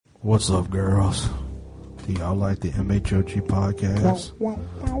What's up, girls? Do y'all like the MHOG podcast?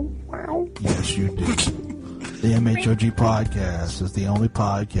 Yes, you do. The MHOG podcast is the only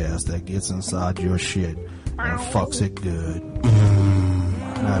podcast that gets inside your shit and fucks it good.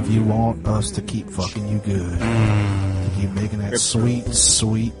 Now, if you want us to keep fucking you good, to keep making that sweet,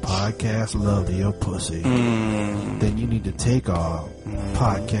 sweet podcast love to your pussy, then you need to take our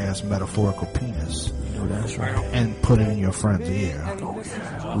podcast metaphorical penis and put it in your friend's ear.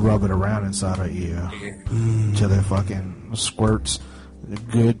 Rub it around inside her ear till it fucking squirts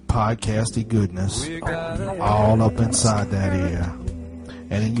good podcasty goodness all up inside that ear.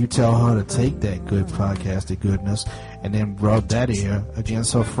 And then you tell her to take that good podcasty goodness and then rub that ear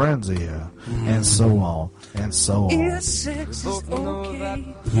against her friend's ear, and so on, and so on.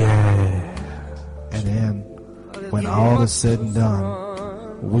 Yeah. And then, when all is said and done,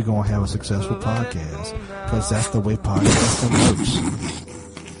 we're going to have a successful podcast, because that's the way podcasting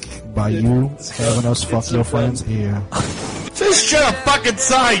works. By you having us fuck your friend's ear. This shit a fucking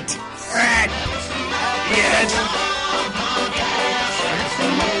sight! Yes.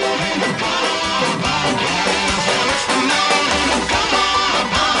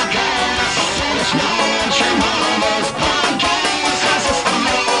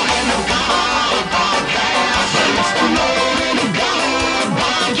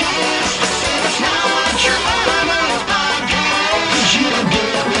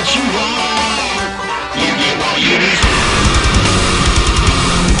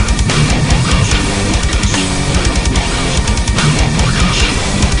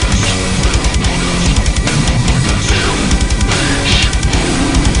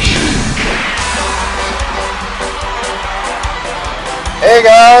 Hey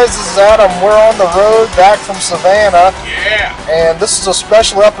guys, this is Adam. We're on the road back from Savannah. Yeah. And this is a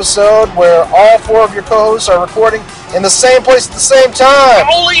special episode where all four of your co-hosts are recording in the same place at the same time.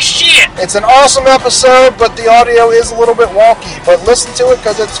 Holy shit! It's an awesome episode, but the audio is a little bit wonky. But listen to it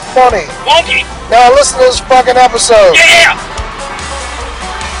because it's funny. Wonky! Now listen to this fucking episode. Yeah!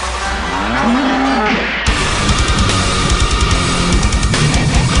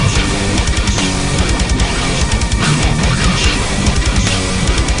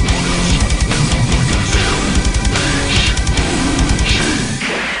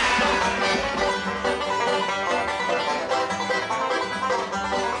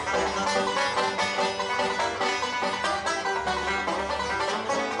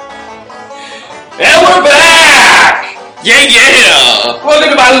 And we're back! Yeah! Welcome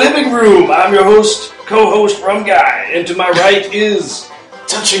to my living room. I'm your host, co-host, Rum Guy. And to my right is...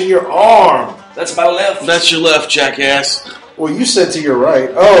 Touching your arm. That's my left. That's your left, jackass. Well, you said to your right.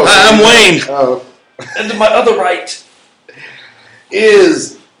 Oh, I'm Wayne. Oh. And to my other right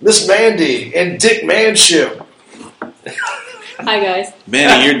Is Miss Mandy and Dick Manship. Hi, guys.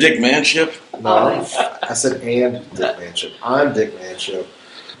 Manny, you're Dick Manship? No, I said and Dick Manship. I'm Dick Manship.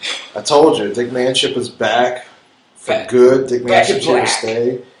 I told you, Dick Manship is back for good. Dick Manship's here to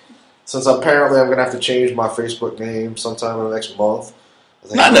stay. Since apparently I'm going to have to change my Facebook name sometime in the next month.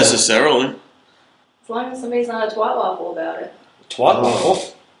 Not necessarily. As long as somebody's not a twat waffle about it. Twat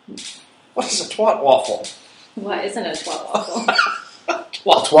waffle? What is a twat waffle? What isn't a twat waffle? A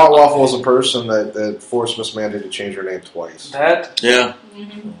twat waffle is a person that forced Miss Mandy to change her name twice. Yeah.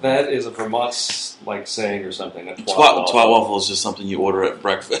 That is a Vermont saying or something. A Twat waffle is just something you order at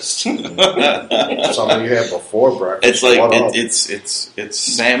breakfast. Something you had before breakfast. It's like it's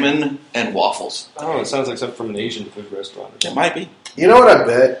salmon and waffles. I don't know. It sounds like something from an Asian food restaurant. It might be. You know what I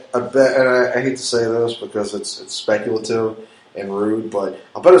bet, and I hate to say this because it's speculative and rude, but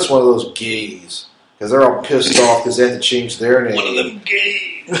I bet it's one of those gays. Because they're all pissed off because they have to change their name. One of them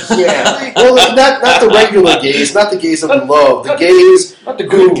gays. Yeah. Well, not the regular gays, not the gays that we love. The gays Not the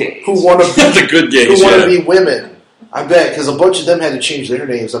good gays. who want to Not the good gays, who want yeah. to be women. I bet, because a bunch of them had to change their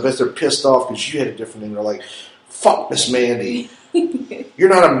names. I bet they're pissed off because you had a different name. They're like, fuck Miss Mandy. You're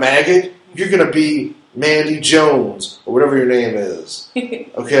not a maggot. You're going to be Mandy Jones, or whatever your name is.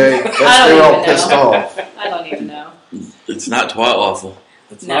 Okay? They're all pissed off. I don't even know. It's not twat waffle.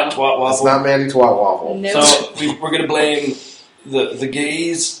 It's No. not twat waffle. It's not Mandy Twat Waffle. No. So we're going to blame the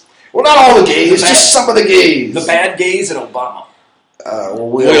gays, Well, not all the gays, just some of the gays. the bad gays, and Obama.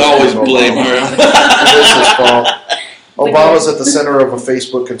 We always blame her. It is his fault. Obama's at the center of a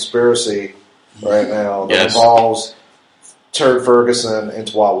Facebook conspiracy right now that involves Turd Ferguson and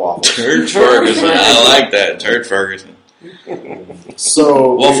Twat Waffle. Turd Ferguson. I like that. Turd Ferguson.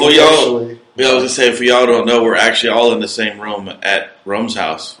 So, Well, for y'all, I was going to say, for y'all don't know, we're actually all in the same room at Rum's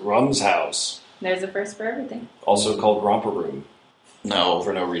house. Rum's house, There's a first for everything. also called Romper Room. No,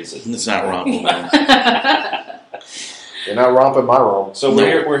 For no reason. it's not Rumble, man. You're not romping my room. So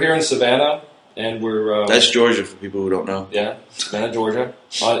we're here in Savannah, and we're That's Georgia for people who don't know. yeah, Savannah, Georgia,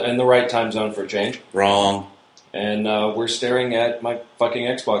 in the right time zone for a change. Wrong. And we're staring at my fucking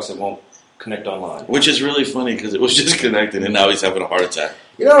Xbox that won't connect online. Which is really funny because it was just connected, and now he's having a heart attack.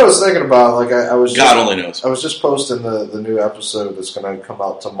 You know what I was thinking about? Like I was God only knows. I was just posting the new episode that's going to come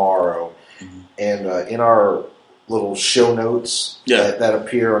out tomorrow, and in our little show notes that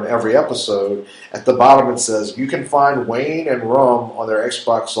appear on every episode, at the bottom it says you can find Wayne and Rum on their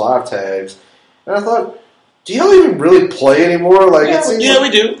Xbox Live tags, and I thought, do y'all even really play anymore? Like, we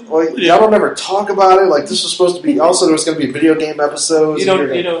do. Like, y'all don't ever talk about it. Like, this was supposed to be. Also, there was going to be video game episodes. You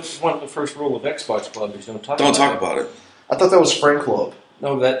know, one of the first rule of Xbox Club is don't talk about it. I thought that was Friend Club.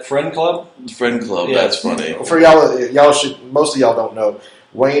 No, that Friend Club? Friend Club, Yeah. that's funny. For y'all should. Most of y'all don't know.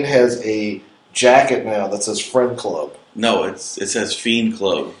 Wayne has a jacket now that says Friend Club. No, it says Fiend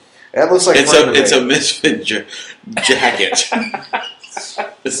Club. That looks like it's a misfit jacket.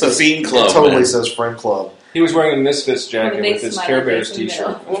 It's the Fiend Club. It totally man. says Friend Club. He was wearing a Misfits jacket When they with his smile, Care Bears they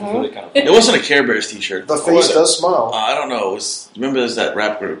smile. t-shirt, which was really kind of It wasn't a Care Bears t-shirt. The face does smile. I don't know. Remember there's that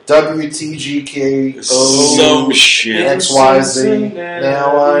rap group? WTGKO Some shit. XYZ.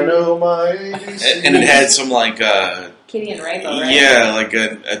 Now I know my ABC. And it had some like Kitty and Rainbow, right? yeah, like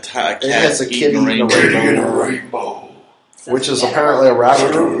a cat It has a kitty eating and a rainbow. rainbow. Which is apparently a rap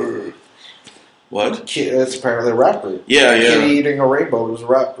group. What? It's apparently a rap group. Yeah. Kitty eating a rainbow was a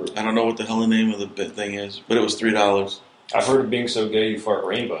rap group. I don't know what the hell the name of the thing is, but it was $3. I've heard of being so gay you fart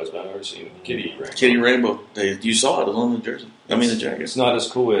rainbows, but I've never seen Kitty Rainbow. Kitty Rainbow. You saw it. It was on the jersey. I mean the jacket. It's not as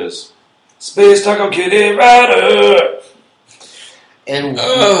cool as Space Taco Kitty Rider. And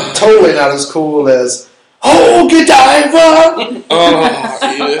totally not as cool as Hole Godiva!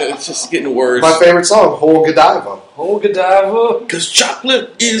 Yeah, it's just getting worse. My favorite song, Hole Godiva. Oh, Godiva. Because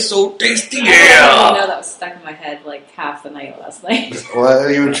chocolate is so tasty. I didn't know that was stuck in my head like half the night last night.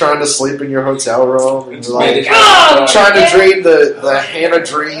 Well, you were trying to sleep in your hotel room and like Oh, trying to dream the Hannah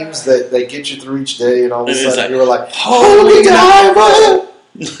dreams that get you through each day, and all of a It is sudden like, you were like, Holy Godiva!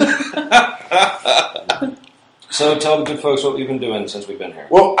 So tell the good folks what we've been doing since we've been here.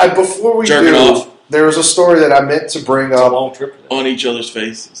 Well, before we Jerking off. there was a story that I meant to bring It's a up. long trip. On each other's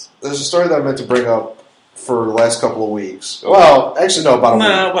faces. There's a story that I meant to bring up for the last couple of weeks. Well, actually, no, about a week.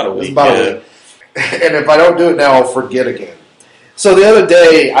 About a It was week. about a week. And if I don't do it now, I'll forget again. So the other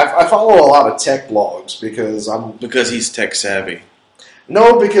day, I follow a lot of tech blogs Because he's tech savvy.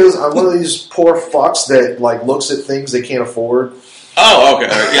 because I'm one of these poor fucks that like looks at things they can't afford. Oh, okay.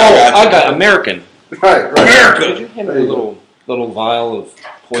 Yeah, I got American. Right. America. Could you hand me a little vial of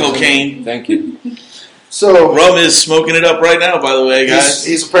poison? Cocaine. Thank you. So Rum is smoking it up right now, by the way, guys.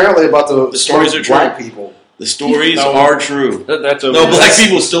 he's apparently about to The stories smoke are true. black people. The stories No. are true. That's No, black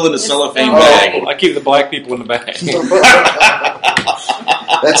people still in the cellophane Oh. bag. I keep the black people in the bag.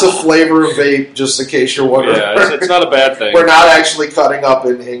 That's a flavor of vape, just in case you're wondering. Yeah, it's not a bad thing. We're not actually cutting up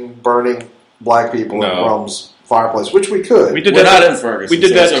and burning black people in No. Rum's fireplace, which we could. We did We're that. not in Ferguson. We did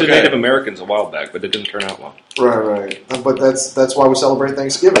so that it's to okay. Native Americans a while back, but it didn't turn out well. Right. But that's why we celebrate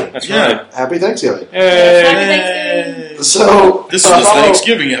Thanksgiving. That's Yeah. right. Happy Thanksgiving. Hey. So This is I the follow-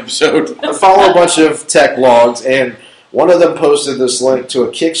 Thanksgiving episode. I follow a bunch of tech blogs, and one of them posted this link to a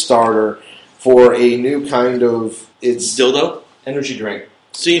Kickstarter for a new kind of Dildo? Energy drink.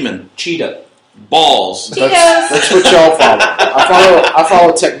 Semen. Cheetah. Balls. That's what y'all follow. I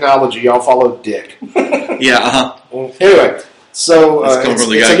follow technology. Y'all follow dick. Yeah, uh-huh. Anyway, so It's coming it's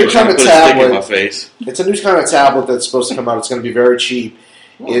from the a guy new who's kind going to of put a stick in my tablet. face. It's a new kind of tablet that's supposed to come out. It's going to be very cheap.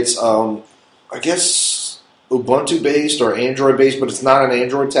 It's I guess Ubuntu based or Android based, but it's not an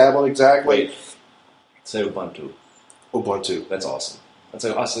Android tablet exactly. Wait. Say Ubuntu. Ubuntu. That's awesome. That's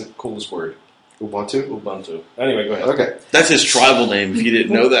the coolest word. Ubuntu. Ubuntu. Anyway, go ahead. Okay. That's his tribal name, if you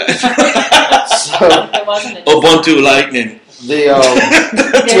didn't know that. So It wasn't a Ubuntu Lightning. the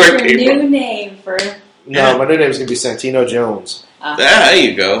That's where it There's your came new name for. no, my new name is going to be Santino Jones. There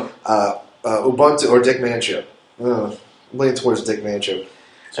you go. Ubuntu or Dick Manship. I'm leaning towards Dick Manship.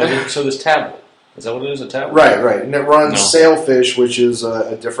 So this tablet. Is that what it is? A tablet? Right. And it runs No. Sailfish, which is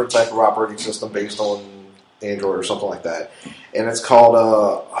a different type of operating system based on Android or something like that. And it's called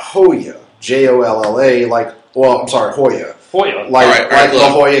Hoya. Jolla. Hoya. Hoya. Like All right, La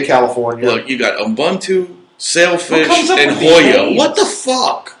look. Jolla, California. Look, you got Ubuntu, Sailfish, Who comes up and with these Hoya. names? What the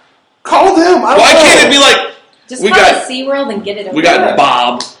fuck? Call them. I don't Why know. can't it be like, Just We call got- it SeaWorld and get it over we got with.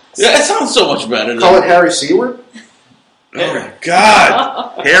 Bob? Yeah, that sounds so much better. Call it Than, Harry Seward? oh, my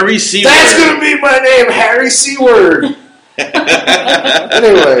God. Harry Seward. That's going to be my name, Harry Seward.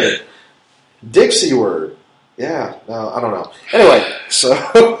 Anyway, Dick Seward. Yeah, no, I don't know. Anyway, so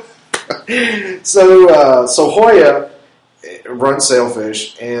Hoya runs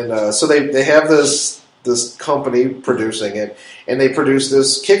Sailfish, and so they have this company producing it, and they produce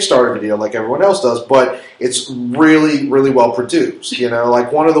this Kickstarter video like everyone else does, but it's really, really well produced. You know,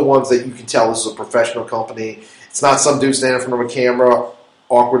 like one of the ones that you can tell this is a professional company. It's not some dude standing in front of a camera,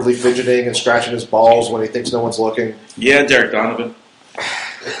 awkwardly fidgeting and scratching his balls when he thinks no one's looking. Yeah, Derek Donovan.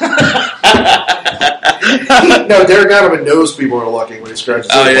 No, Derek Donovan knows people are looking when he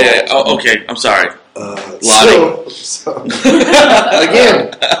scratches his balls. Yeah. Oh, okay. I'm sorry. So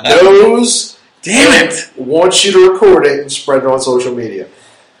again, knows. Damn it! Wants you to record it and spread it on social media.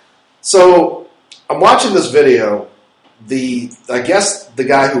 So I'm watching this video. I guess the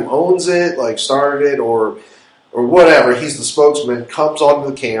guy who owns it, like started it or whatever, he's the spokesman, comes onto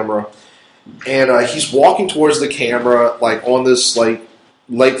the camera, and he's walking towards the camera, like on this like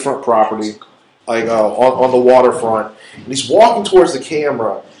lakefront property, like on the waterfront, and he's walking towards the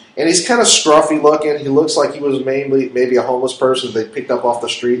camera, and he's kind of scruffy looking. He looks like he was maybe a homeless person they picked up off the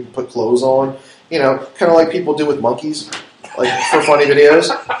street and put clothes on, you know, kind of like people do with monkeys, like for funny videos.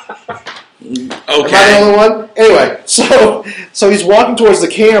 Okay. Am I the only one? Anyway, so he's walking towards the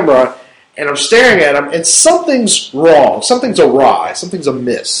camera, and I'm staring at him, and something's wrong. Something's awry. Something's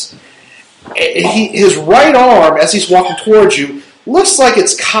amiss. His right arm, as he's walking towards you, looks like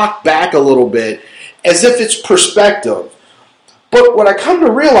it's cocked back a little bit, as if it's perspective. But what I come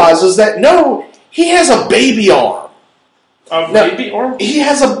to realize is that, no, he has a baby arm. Baby arm? He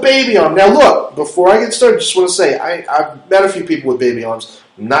has a baby arm. Now, look, before I get started, I just want to say, I've met a few people with baby arms.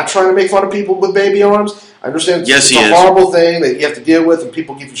 I'm not trying to make fun of people with baby arms. I understand it's a horrible thing that you have to deal with, and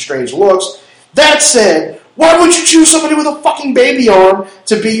people give you strange looks. That said, why would you choose somebody with a fucking baby arm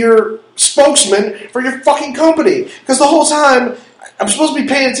to be your spokesman for your fucking company? Because the whole time, I'm supposed to be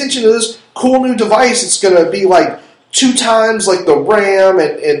paying attention to this cool new device. It's going to be like 2 times like the RAM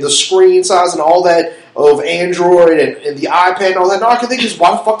and the screen size and all that of Android and the iPad and all that. Now I can think is,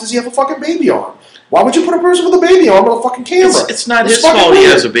 why the fuck does he have a fucking baby arm? Why would you put a person with a baby arm on a fucking camera? It's not his fault he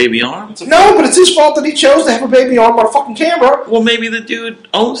has a baby arm. No, but it's his fault that he chose to have a baby arm on a fucking camera. Well, maybe the dude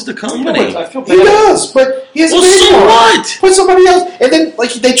owns the company. I feel bad. He does, but he has a baby arm. What? Put somebody else, and then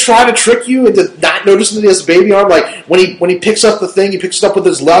like they try to trick you into not noticing that he has a baby arm. Like when he picks up the thing, he picks it up with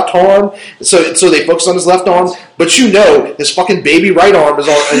his left arm. So they focus on his left arm, but you know his fucking baby right arm is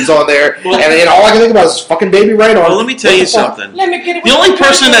on there, and all I can think about is his fucking baby right arm. Well, let me tell you something. Let me get it The only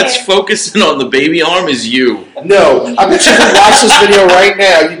person that's focusing on the baby arm is you. No, I bet you could watch this video right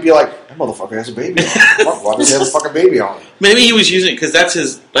now. You'd be like, that motherfucker has a baby arm. Why does he have a fucking baby arm? Maybe he was using it because that's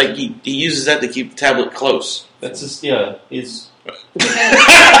his. Like he uses that to keep the tablet close. That's just, yeah, he's...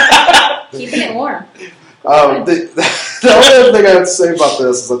 Keeping it warm. The only other thing I have to say about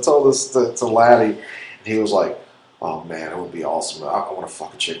this is I told this to Laddie, and he was like, oh man, it would be awesome. I want to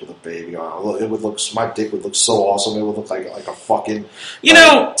fuck a chick with a baby arm. It would look, my dick would look so awesome. It would look like a fucking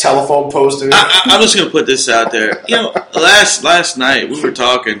telephone poster. I'm just gonna put this out there. You know, last night we were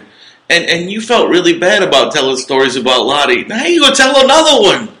talking, and you felt really bad about telling stories about Lottie. Now how you gonna tell another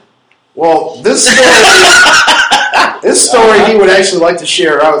one? Well, this story he would actually like to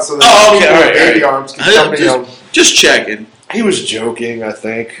share out so that people with baby arms can come to him. Just checking. He was joking, I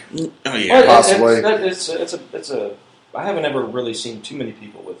think. Oh yeah, possibly. I haven't ever really seen too many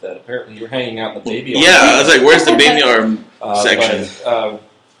people with that. Apparently, you're hanging out in the baby arm. Yeah, I was like, where's the baby arm section?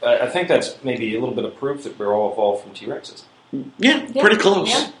 But, I think that's maybe a little bit of proof that we're all evolved from T-Rexes. Yeah, pretty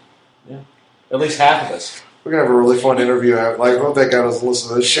close. Yeah. At least half of us. We're going to have a really fun interview. Like, I hope that guy doesn't listen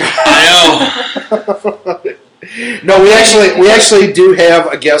to this show. I know. No, we actually do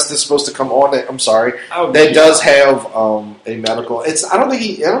have a guest that's supposed to come on. I'm sorry, that does have a medical. I don't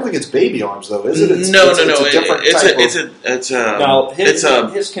think it's baby arms though, is it? It's a different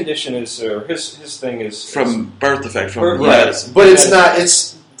type. His condition is, or his thing is from birth defect. But it's not.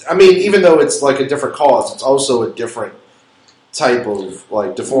 I mean, even though it's like a different cause, it's also a different type of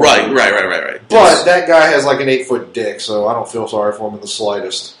like deformity. Right. But that guy has like an 8-foot dick, so I don't feel sorry for him in the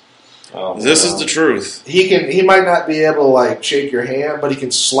slightest. This is the truth. He might not be able to like shake your hand, but he can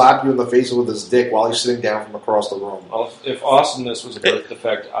slap you in the face with his dick while he's sitting down from across the room. Well, if awesomeness was a birth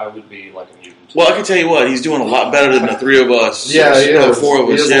defect, I would be like a mutant. Well, I can tell you what, he's doing a lot better than the 3 of us. Yeah, he is. The 4 of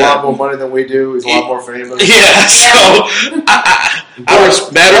us. He has a lot more money than we do. He's a lot more famous. Yeah, so I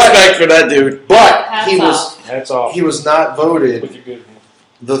was mad respect for that dude. But Hats off. he was not voted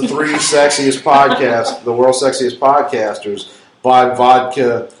the 3 sexiest podcasts, the world's sexiest podcasters by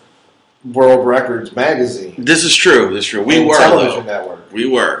Vodka World Records magazine. This is true. We were television network. We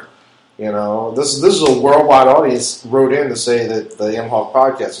were. You know, this is a worldwide audience wrote in to say that the M-Hawk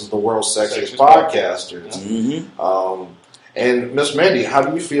podcast is the world's sexiest podcasters. Mm-hmm. And Miss Mandy, how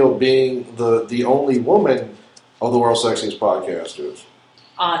do you feel being the only woman of the world's sexiest podcasters.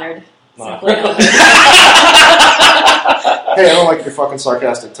 Honored. Simply honored. Hey, I don't like your fucking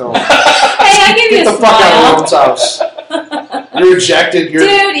sarcastic tone. Hey, I give you Get a the fuck out of Rome's smile. house. You're ejected.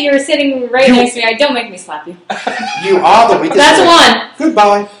 Dude, you were sitting right next to me. Don't make me slap you. You are the weakest. That's one.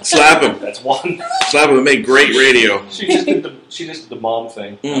 Goodbye. Slap him. That's one. Slap him and make great radio. She just did the mom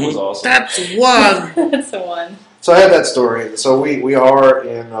thing. That was awesome. That's one. That's the one. So I had that story. So we are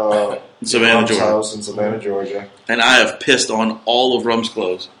in Savannah, Rum's Georgia. house in Savannah, Georgia. And I have pissed on all of Rum's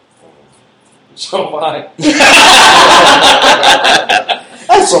clothes. So am I.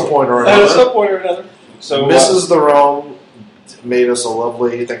 At some point or At another. some point or another. So Mrs. The Rome made us a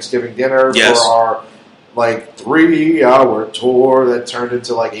lovely Thanksgiving dinner Yes. for our 3-hour tour that turned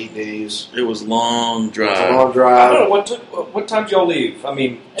into 8 days. It was long It's a drive. long I drive. don't know what time did y'all leave? I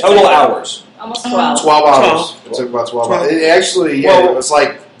mean, total hours. Almost 12. 12 hours. 12. It took about 12 12. hours. It actually, Well- it was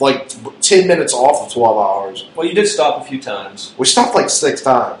like 10 minutes off of 12 hours. Well, you did stop a few times. We stopped 6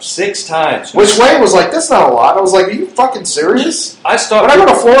 times. 6 times. Which Wayne was like, that's not a lot. I was like, are you fucking serious? I stopped. When I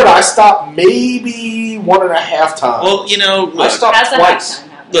go to Florida, I stop maybe 1.5 times. Well, I look, stopped How's that twice. halftime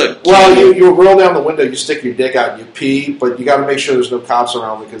happen? look. Well, you roll down the window, you stick your dick out, and you pee, but you got to make sure there's no cops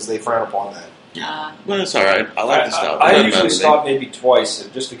around because they frown upon that. Well, it's all right. I like to stop. I Doesn't usually matter. stop maybe twice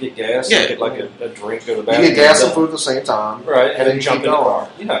just to get gas. Yeah. Get a drink, go to the You bathroom. get gas and food at the same time, Right, and then you jump keep in the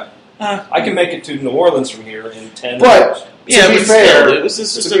going. car. Yeah. I can make it to New Orleans from here in 10 But hours. Yeah, to be but fair, still, it was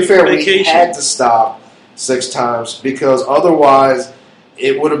just to be a fair, we vacation. had to stop 6 times because otherwise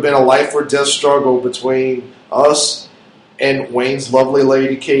it would have been a life or death struggle between us and Wayne's lovely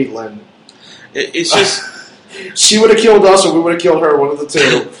lady, Caitlin. It's just She would have killed us or we would have killed her, one of the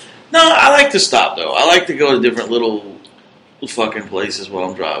two. no. I like to stop though. I like to go to different little fucking places while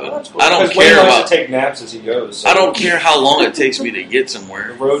I'm driving. That's cool. I don't Because Wayne care likes about. to take naps as he goes. So I don't care how long it takes me to get The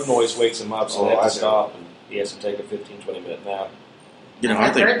somewhere. road noise wakes him up, so Oh, they have I to do. stop, and he has to take a 15-20 minute nap. You know, I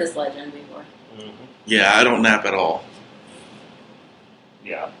I've think. heard this legend before. Yeah, I don't nap at all.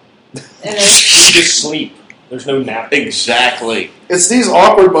 Yeah. And there's You just sleep. There's no nap. Exactly. It's these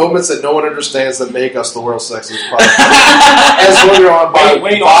awkward moments that no one understands that make us the world's sexiest podcast. As we're on by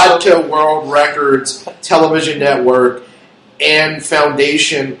Wayne Vodka World Records, Television Network, and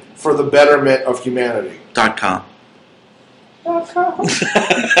Foundation for the Betterment of Humanity. .com.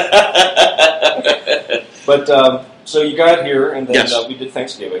 But, so you got here, and then Yes. we did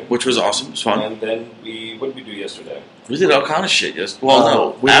Thanksgiving. Which was awesome. It was fun. And then what did we do yesterday? We did all kind of shit. Well,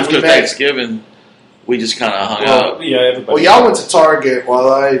 no. we After met- Thanksgiving, we just kind of hung Well, out, Yeah, everybody. Well, y'all went to Target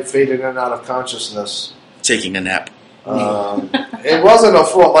while I faded in and out of consciousness. taking a nap. It wasn't a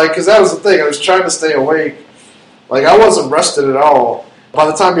full, because that was the thing. I was trying to stay awake. I wasn't rested at all. By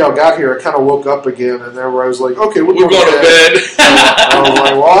the time y'all got here, I kind of woke up again, and there I was like, okay, we're We're going to bed. bed. I was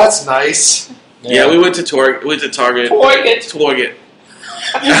like, well, that's nice. Yeah, we went to Target. Target. Target.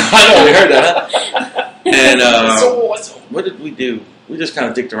 I know, we heard that. Huh? And So awesome. what did we do? We just kind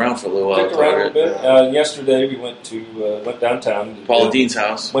of dicked around for a little while. Kicked at around a little Target. bit. Yesterday we went downtown. Paula Dean's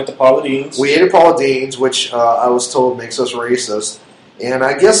house. Went to Paula Dean's. We ate at Paula Dean's, which I was told makes us racist. And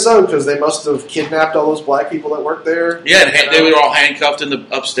I guess so, because they must have kidnapped all those black people that work there. Yeah, and they were all handcuffed in the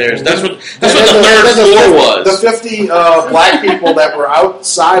upstairs. That's what And the then third then floor was. The 50 black people that were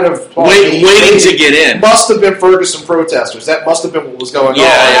outside of Paula Dean's Waiting to get in. must have been Ferguson protesters. That must have been what was going on.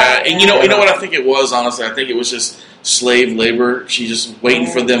 Yeah. And you know what I think it was, honestly? I think it was just slave labor. She's just waiting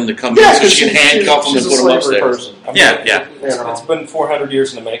for them to come in so she can handcuff them and she's put a them slavery upstairs. person. I mean, Yeah. It's been 400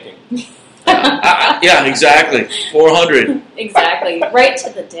 years in the making. Yeah, exactly. 400. exactly right to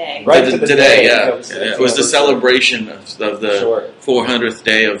the day. Right to the Today, day. yeah. It was- It was the celebration of the Sure. 400th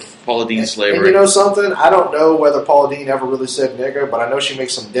day of Paula Dean's And slavery. you know something? I don't know whether Paula Dean ever really said nigger, but I know she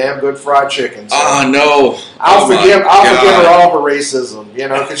makes some damn good fried chicken. So No. I'll Oh, my forgive her God. all her racism,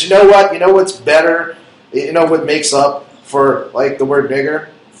 because you know what? You know what's better? You know what makes up for the word nigger?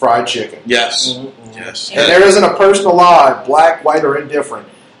 Fried chicken. Yes. Mhm. Yes. And there isn't a person alive, black, white, or indifferent,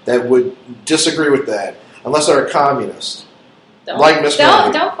 that would disagree with that, unless they're a communist. Like Miss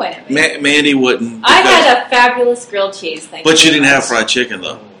Mandy. Don't point at me. Mandy wouldn't. I had a fabulous grilled cheese. Thank But you you didn't very have much. fried chicken,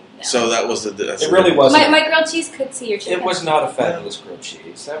 though. No. So that was that's It really wasn't. My grilled cheese could see your chicken. It was not a fabulous grilled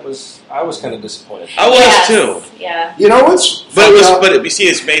cheese. I was kind of disappointed. I was, Yes. too. Yeah. You know what's But it was. fucked up? But you see,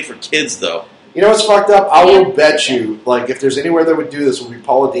 it's made for kids, though. You know what's fucked up? I will bet you, if there's anywhere that would do this, it would be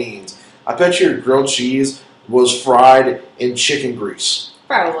Paula Dean's. I bet your grilled cheese was fried in chicken grease.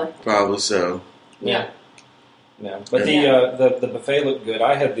 Probably. Probably so. Yeah. Yeah. But Yeah. the buffet looked good.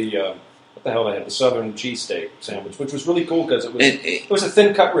 I had what the hell I had? The Southern cheesesteak sandwich, which was really cool because it was a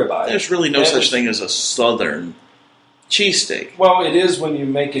thin cut ribeye. There's really no And it such was- thing as a Southern cheesesteak. Well, it is when you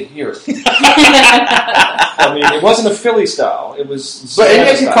make it here. I mean, it wasn't a Philly style. It was. But and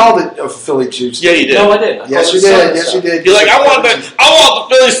yet you style. called it a Philly cheesesteak. Yeah, you did. No, I didn't. Yes, you did. Yes, you did. You're like, I want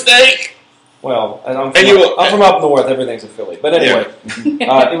the Philly steak. Well, and I'm from up north. Everything's a Philly. But anyway,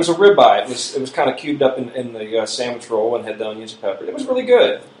 it was a ribeye. It was kind of cubed up in the sandwich roll and had the onions and pepper. It was really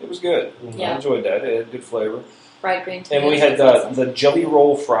good. It was good. Yeah. I enjoyed that. It had good flavor. Fried green tomatoes. And we had the jelly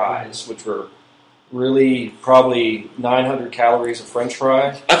roll fries, which were really probably 900 calories of French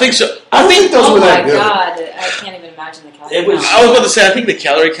fry. I think so. I think those Oh were my that good. god, I can't even imagine the calories. It was- I was about to say, I think the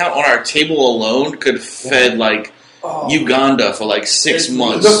calorie count on our table alone could fed like Uganda for like 6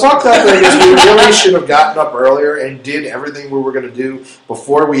 months. The fucked up thing is we really should have gotten up earlier and did everything we were going to do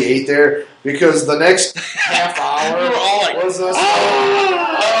before we ate there, because the next half hour We were all like, was us.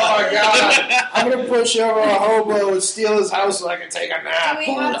 Oh my god! I'm going to push over a hobo and steal his house so I can take a nap. Do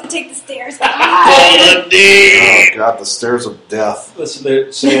we have to take the stairs? Oh god, the stairs of death.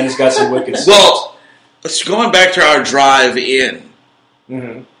 Listen, Savannah's got some wicked stuff. well, let's going back to our drive in.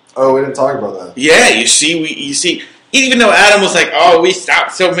 Mm-hmm. Oh, we didn't talk about that. Yeah, you see, even though Adam was like, "Oh, we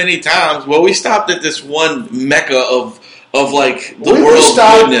stopped so many times." Well, we stopped at this one mecca of like the world's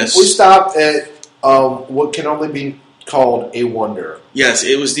goodness. We stopped at what can only be called a wonder. Yes,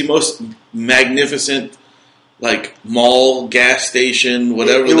 it was the most magnificent, like mall, gas station,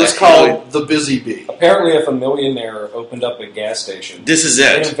 whatever. It was the hell- called the Busy Bee. Apparently, if a millionaire opened up a gas station, This is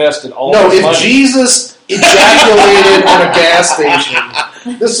and it. invested all No, his if money. Jesus ejaculated on a gas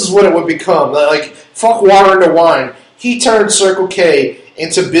station, this is what it would become. Like, fuck water into wine. He turned Circle K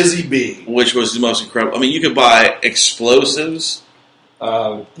into Busy Bee. Which was the most incredible. I mean, you could buy explosives.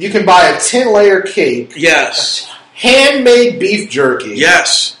 You can buy a 10-layer cake, Yes, handmade beef jerky.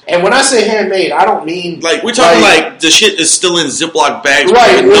 yes. And when I say handmade, I don't mean... Like we're talking like the shit is still in Ziploc bags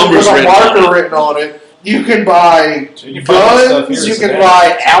Right, with numbers with a written on marker it. written on it. You can buy So you find that stuff guns, here you in can Savannah.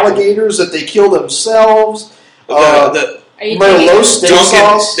 buy alligators that they kill themselves. The Are you Merlot taking- steak Dunkin',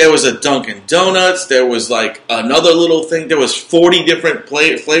 sauce. there was a Dunkin' Donuts. There was like another little thing. There was 40 different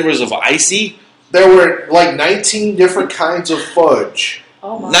flavors of icy. There were like 19 different kinds of fudge.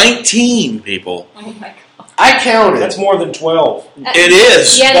 Oh my. 19 people. Oh my god. I counted. That's more than 12. It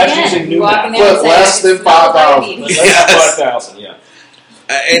is. Yeah, That's again, using new you walk math. in there and But say, less I can than smell 5,000. diabetes. That's Yes. 5,000, yeah.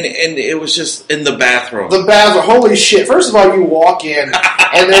 And it was just in the bathroom. The bathroom. Holy shit! First of all, you walk in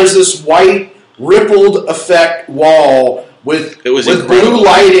and there's this white rippled effect wall with It was with incredible. blue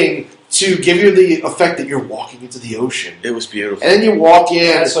lighting to give you the effect that you're walking into the ocean. It was beautiful. And then you walk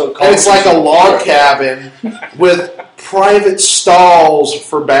in, That's so and it's like a log cabin with private stalls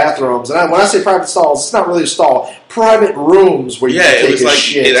for bathrooms. And when I say private stalls, it's not really a stall. Private rooms where you Yeah, can it take was a like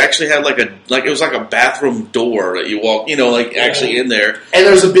shit. it actually had it was like a bathroom door that you walk, actually in there. And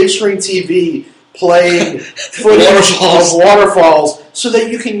there's a big screen TV playing footage Waterfalls. of waterfalls so that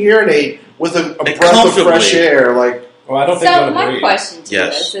you can urinate with a And breath of comfortably. fresh air. Like, Well, I don't think So I'm going my to breathe. question to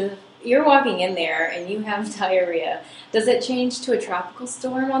Yes. you is, if you're walking in there and you have diarrhea, does it change to a tropical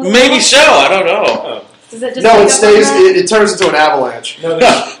storm on the Maybe wall? so. I don't know. Oh. Does it just no, pick it up stays. on that? It turns into an avalanche. No,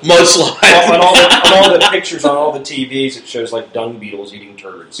 there's, Mudslide. on all the pictures on all the TVs, it shows like dung beetles eating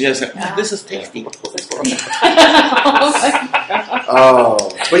turds. Yes, Ah. this is tasty. Oh my god. Oh,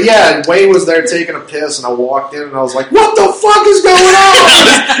 but yeah, and Wayne was there taking a piss, and I walked in, and I was like, "What the fuck is going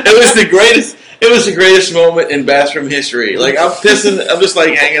on?" It was the greatest. It was the greatest moment in bathroom history. Like I'm pissing, I'm just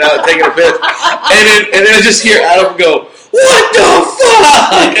like hanging out, taking a piss, and then I just hear Adam go, "What the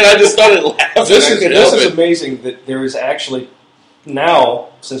fuck?" And I just started laughing. This I is couldn't this help is it. amazing that there is actually now,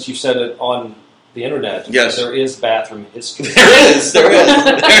 since you said it on the internet, Yes. there is bathroom history. There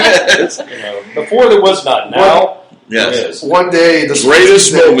is. You know, before there was not. Now there Yes. is. One day, the Greatest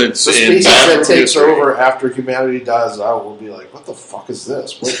species that- moments the in species bathroom that takes history. over after humanity dies out will be like, "What the fuck is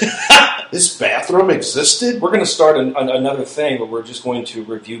this? What, this bathroom existed?" We're going to start another thing where we're just going to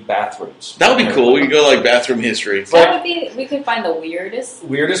review bathrooms. That would be cool. We could go like bathroom history. That would be, we could find the weirdest.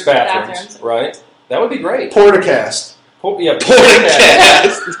 Weirdest bathrooms, Bathrooms. right? That would be great. Portacast. Yeah,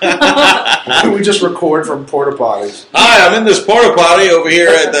 Podcast. We just record from porta potties. Hi, I'm in this porta potty over here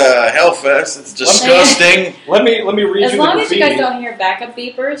at the Hellfest. It's disgusting. Let me read As you long the as you guys graffiti. don't hear backup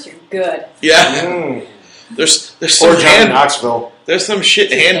beepers, you're good. Yeah. Mm. There's Or some John Knoxville. there's some shit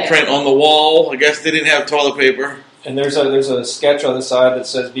handprint on the wall. I guess they didn't have toilet paper. And there's a sketch on the side that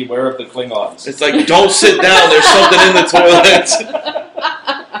says "Beware of the Klingons." It's like, don't sit down. There's something in the toilet.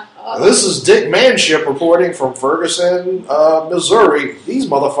 This is Dick Manship reporting from Ferguson, Missouri. These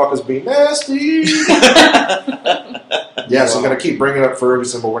motherfuckers be nasty. Yes, I'm going to keep bringing up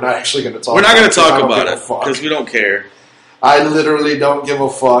Ferguson, but we're not actually going to talk We're not about going to talk I don't about give it a fuck. because we don't care. I literally don't give a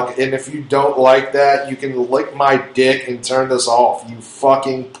fuck. And if you don't like that, you can lick my dick and turn this off. You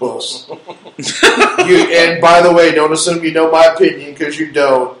fucking puss. And by the way, don't assume you know my opinion because you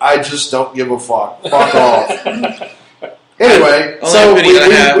don't. I just don't give a fuck. Fuck off. Anyway, so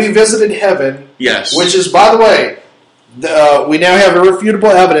we visited heaven. Yes. Which is, by the way, we now have irrefutable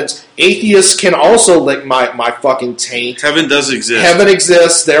evidence. Atheists can also lick my fucking taint. Heaven does exist. Heaven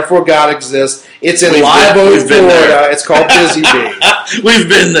exists, therefore God exists. It's in Live Oak, Florida. It's called Busy Bee. We've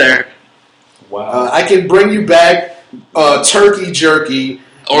been there. Wow. I can bring you back turkey jerky.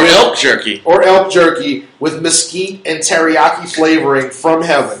 Or elk jerky. Or elk jerky with mesquite and teriyaki flavoring from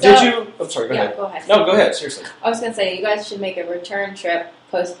heaven. Did you? I'm sorry, go ahead. Go ahead. No, go ahead, seriously. I was going to say, you guys should make a return trip,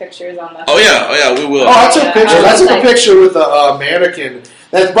 post pictures on the... Oh, yeah, we will. Oh, I took pictures. I took a picture with a mannequin.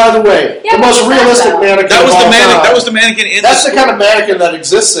 That's, by the way, the most realistic mannequin That was the mannequin in That's the kind of mannequin that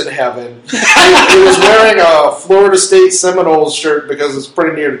exists in heaven. He was wearing a Florida State Seminoles shirt because it's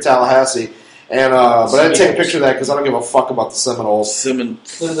pretty near to Tallahassee. And but I didn't take a picture of that because I don't give a fuck about the Seminoles.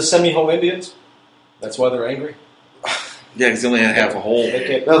 Those are the Seminole Indians? That's why they're angry? Yeah, because they only had half a hole.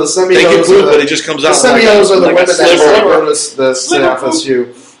 No, the Seminoles they can glue, but it just comes out. The Seminoles are the women that sliver. the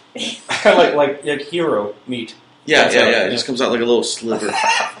FSU. Kind of like hero meat. Yeah. It just comes out like a little sliver.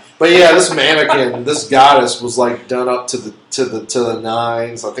 But yeah, this mannequin, this goddess was like done up to the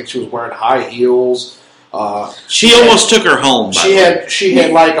nines. I think she was wearing high heels. She almost took her home. She had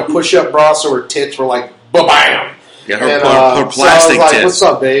like a push-up bra, so her tits were like ba-bam. Yeah, her plastic so I was like, tits. "What's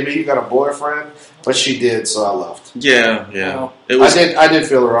up, baby? You got a boyfriend?" But she did, so I left. Yeah. No. I ddid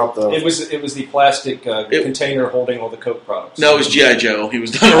fill her up though. It was the plastic container holding all the Coke products. No, it was G.I. Joe. He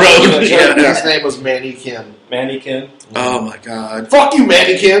was down the road. His name was Mannequin. Mannequin. Oh my God! Fuck you,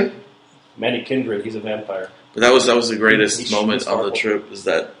 Mannequin. Manny Kindred. He's a vampire. But that was the greatest moment on the trip. Is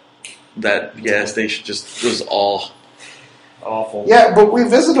that gas station just was all awful. Yeah, but we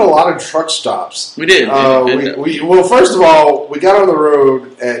visited a lot of truck stops. We did. Well, first of all, we got on the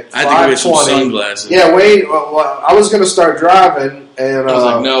road at 5:20. I had to go get some sunglasses. Yeah, Wayne. I was going to start driving, and I was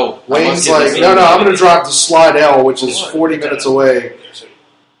like, "No." Wayne's like, "No, I'm going to drive to Slidell, which is 40 minutes away."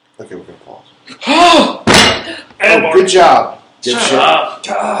 Okay, we're going to pause. Oh, good job. Shut up.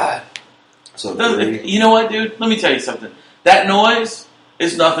 God. So you know what, dude? Let me tell you something. That noise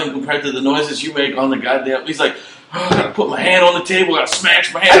is nothing compared to the noises you make on the goddamn. He's like, I gotta put my hand on the table, I gotta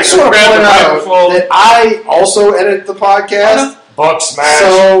smash my hand, I just want to grab point the out microphone. that I also edit the podcast. Buck smash.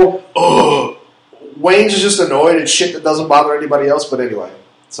 So Wayne's just annoyed at shit that doesn't bother anybody else. But anyway,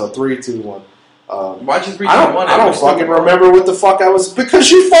 so 3, 2, 1. Why'd you 3, 2, 1? I don't fucking remember what the fuck I was because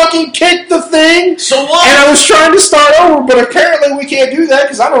you fucking kicked the thing. So what? And I was trying to start over, but apparently we can't do that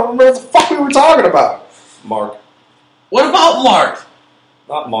because I don't remember what the fuck we were talking about. Mark. What about Mark?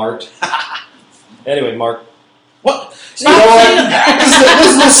 Not Mark. Anyway, Mark. What? Stop saying that. This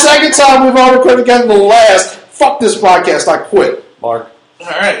is the second time we've all recorded together. The last. Fuck this podcast. I quit. Mark. All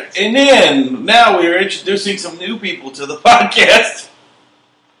right. And then, now we are introducing some new people to the podcast.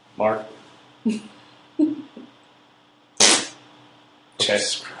 Mark. Okay.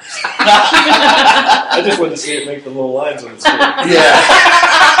 I just wanted to see it make the little lines on the screen. Yeah.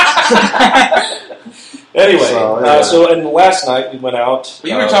 Anyway, so and last night we went out.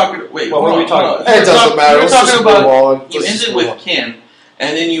 You were talking. Wait, what were we talking about? It doesn't matter. You were Let's talking just about. move on. You ended with Ken,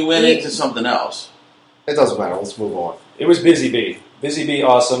 and then you went into something else. It doesn't matter. Let's move on. It was Busy Bee. Busy Bee,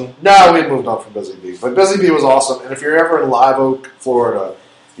 awesome. No, we moved on from Busy Bee, but Busy Bee was awesome. And if you're ever in Live Oak, Florida,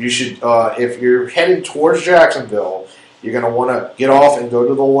 you should. If you're heading towards Jacksonville, you're going to want to get off and go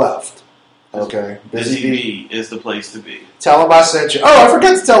to the left. Okay, Busy Bee is the place to be. Tell them I sent you. Oh, I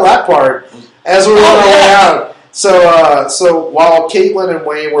forgot to tell that part as we were on our way out. So while Caitlin and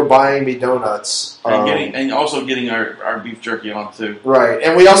Wayne were buying me donuts, and also getting our beef jerky on too. Right,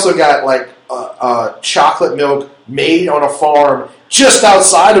 and we also got like chocolate milk made on a farm just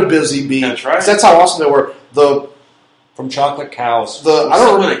outside of Busy Bee. That's right. That's how awesome they were. From chocolate cows. I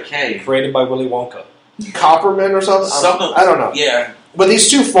don't know. With a K. Created by Willy Wonka. Copperman or something. I don't know. Yeah. But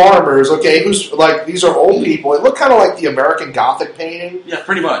these two farmers, okay, who's like these are old people. It looked kind of like the American Gothic painting. Yeah,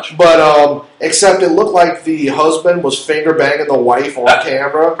 pretty much. But except it looked like the husband was finger banging the wife on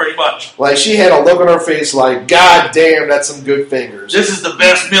camera. Pretty much. Like she had a look on her face, like God damn, that's some good fingers. This is the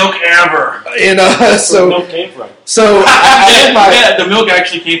best milk ever. And so the milk came from. So I had the milk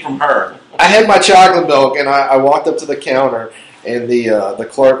actually came from her. I had my chocolate milk, and I walked up to the counter, and the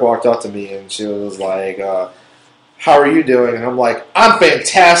clerk walked up to me, and she was like, "How are you doing?" And I'm like, "I'm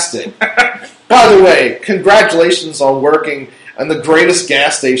fantastic." By the way, congratulations on working in the greatest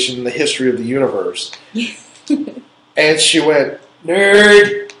gas station in the history of the universe. And she went,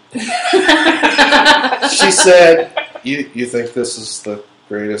 "Nerd." She said, you think this is the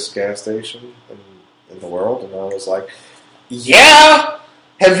greatest gas station in the world? And I was like, yeah.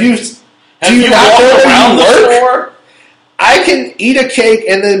 Do you not know where you work? I can eat a cake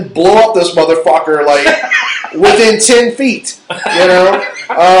and then blow up this motherfucker like within 10 feet, you know?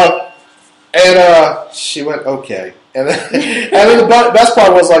 And she went, okay. And then the best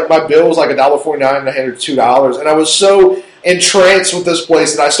part was like my bill was like $1.49 and I had her $2. And I was so entranced with this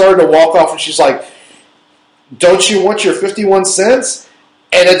place that I started to walk off and she's like, don't you want your 51 cents?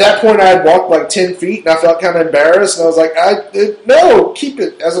 And at that point I had walked like 10 feet and I felt kind of embarrassed. And I was like, no, keep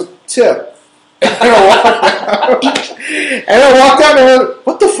it as a tip. And I walked out and I went,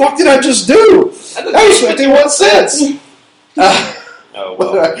 what the fuck did I just do? That was 51 cents.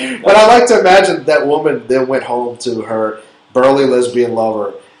 But I like to imagine that woman then went home to her burly lesbian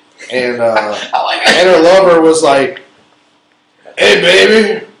lover, and her lover was like, "Hey,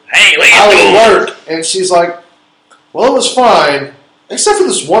 baby, how was work?" And she's like, "Well, it was fine, except for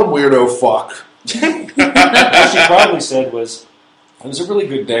this one weirdo fuck." What she probably said was, "It was a really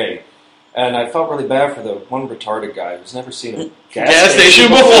good day." And I felt really bad for the one retarded guy who's never seen a gas station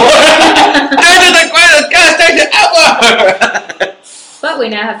before. That is the greatest gas station ever! But we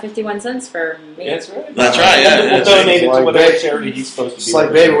now have 51 cents for me. That's right. That's right, yeah. We'll donate it to whatever charity he's supposed to be. It's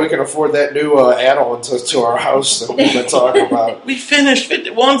like, baby, we can afford that new add-on to our house that we've been talking about. We finished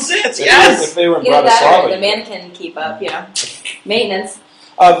 51 cents, yes! If they were in Either that Bratislava. or the man can keep up, maintenance.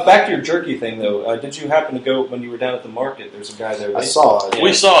 Back to your jerky thing, though. Did you happen to go when you were down at the market? There's a guy there. I saw it. Yeah.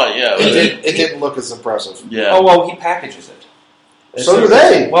 We saw it, yeah. It didn't look as impressive. Yeah. Oh, well, he packages it. So do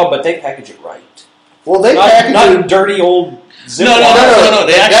they. Well, but they package it right. Well, they package not it. a dirty old zip No. line.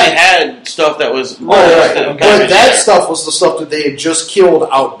 They actually had stuff that was... Right. But that stuff was the stuff that they had just killed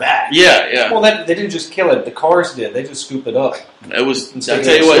out back. Yeah. Well, they didn't just kill it. The cars did. They just scoop it up. It was... I'll I'll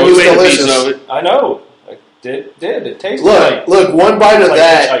tell you what, you ate a piece of it. I know. It did. It tasted like... Look, one bite of like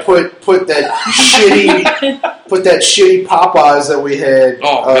that put that shitty Popeyes that we had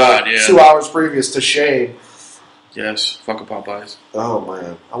 2 hours previous to shame. Yes, fucking Popeyes. Oh,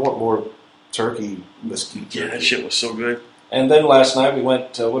 man. I want more turkey mesquite. Yeah, that shit was so good. And then last night we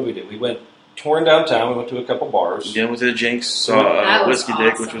went, what did we do? We went touring downtown. We went to a couple bars. Yeah, went to the Jinx, That was Whiskey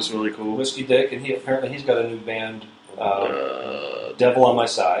Dick, awesome. which was really cool. Whiskey Dick, and he's got a new band, Devil on My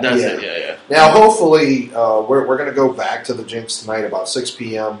Side. That's it, yeah. Now, hopefully, we're going to go back to the Jinx tonight about 6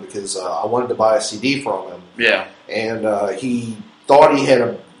 p.m. because I wanted to buy a CD from him. Yeah. And he thought he had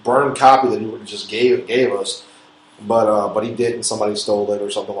a burned copy that he would have just gave us, but he didn't. Somebody stole it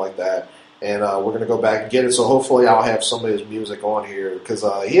or something like that. And we're going to go back and get it. So hopefully I'll have some of his music on here because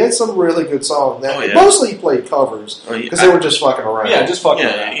he had some really good songs. Now, mostly he played covers because they were just fucking around. Yeah, just fucking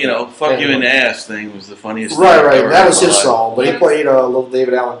around. You know, "Fuck You in the Ass" thing was the funniest thing. Right. That was his song. But he played a little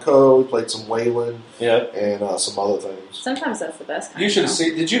David Allan Coe. He played some Waylon. Yeah. And some other things. Sometimes that's the best kind. You should have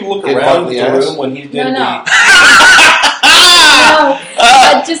seen. Did you look Get around fucked the in the ass? room when he did No. the...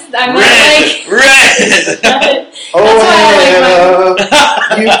 I'm not Red! Oh,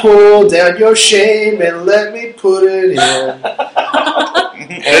 Hannah, you pull down your shame and let me put it in.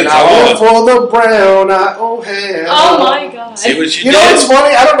 And I went for the brown. Hannah. Oh my god. See what you You know what's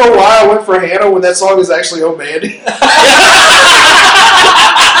funny? I don't know why I went for Hannah when that song is actually "Oh Mandy."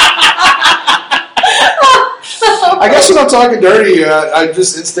 I guess when I'm talking dirty, I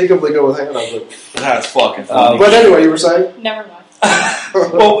just instinctively go with Hannah. But That's fucking funny. but anyway, you were saying? Never mind.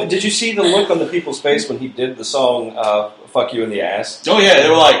 Well, did you see the look on the people's face when he did the song "Fuck You in the Ass"? Oh yeah, they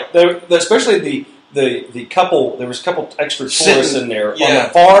were like... Especially the couple. There was a couple extra tourists in there on Yeah.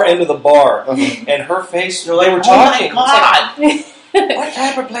 the far end of the bar, and her face. They were talking. Oh my God! What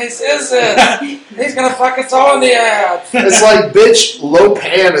type of place is this? He's gonna fuck us all in the ass. It's like, bitch,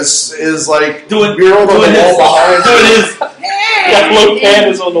 Lopan is like Doing mural on the wall behind you. Yeah, Lopan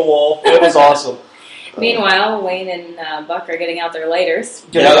is on the wall. It was awesome. Meanwhile, Wayne and Buck are getting out their lighters.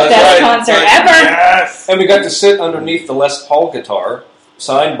 Yeah, that's Best right. concert Right. ever. Yes! And we got to sit underneath the Les Paul guitar,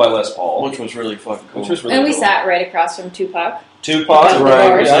 signed by Les Paul, Which was really fucking cool. which was really And we cool. sat right across from Tupac. Tupac, Right.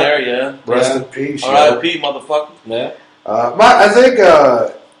 right? was Yeah. there, yeah. Rest in peace. yo. R.I.P. motherfucker. Yeah. I think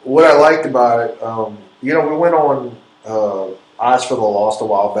what I liked about it, we went on Eyes for the Lost a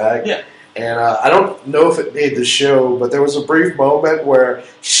while back. Yeah. And I don't know if it made the show, but there was a brief moment where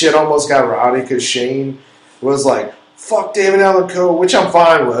shit almost got rowdy because Shane was like, "Fuck David Allan Coe," which I'm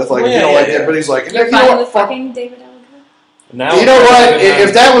fine with. Like, Yeah. but he's like, You're you know fine what? with Fuck. fucking David Allan Coe? Now, You know what?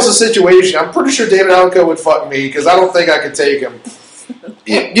 If that was a situation, I'm pretty sure David Allan Coe would fuck me because I don't think I could take him.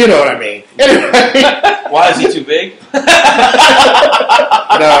 You know what I mean? Anyway. Why is he too big? No,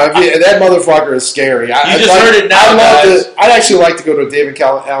 that motherfucker is scary. I just heard it now, guys. I'd actually like to go to a David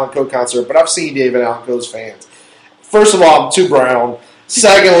Allan Coe concert, but I've seen David Allan Coe's First of all, I'm too brown.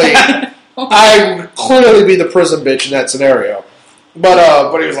 Secondly, I would clearly be the prison bitch in that scenario.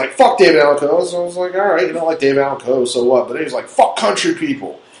 But he was like, fuck David Allan Coe. So I was like, all right, you don't like David Allan Coe, so what? But he was like, fuck country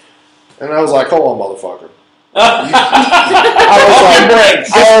people. And I was like, hold on, motherfucker. I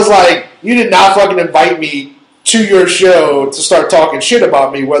was like, you did not fucking invite me to your show to start talking shit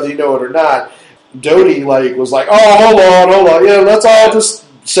about me, whether you know it or not. Doty was like, oh, hold on, yeah, let's all just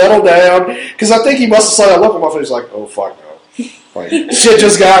settle down, because I think he must have saw that look on my face, like, oh fuck no, shit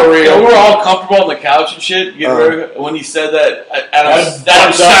just got real. Yeah, we're all comfortable on the couch and shit. When he said that,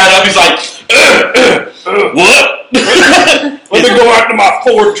 Adam sat up. He's like, what? Let me go out to my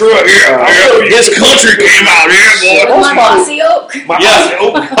Ford truck here. This country came out here, boy. My mossy oak.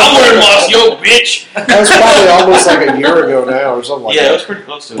 I'm wearing mossy oak, bitch. That was probably almost like a year ago now, or something like that. Yeah, it was pretty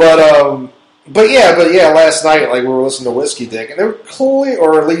close to it. But yeah, last night, we were listening to Whiskey Dick, and they were clearly,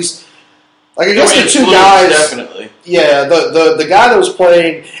 or at least, I guess the two guys. Definitely. Yeah, the guy that was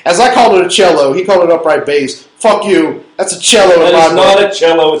playing, as I called it a cello, he called it upright bass. Fuck you, that's a cello in my book. It's not a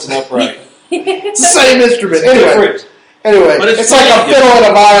cello, it's an upright. It's the same instrument. Anyway, but it's like a fiddle and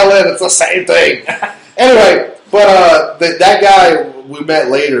a violin. It's the same thing. Anyway, but that guy we met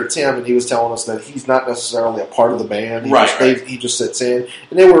later, Tim, and he was telling us that he's not necessarily a part of the band. He just sits in,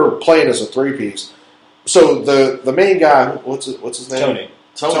 and they were playing as a 3-piece. So the main guy, what's his name?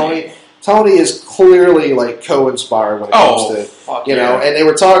 Tony is clearly co-inspired when it comes to and they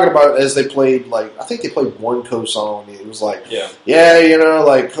were talking about as they played I think they played one Coe song. It was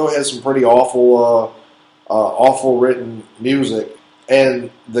Coe has some pretty awful written music, and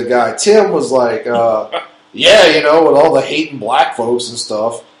the guy Tim was like, with all the hating black folks and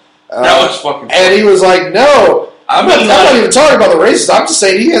stuff. That was fucking funny. And he was like, no. I'm not even talking about the racists. I'm just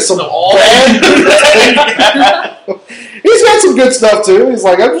saying he has some bad. He's got some good stuff too. He's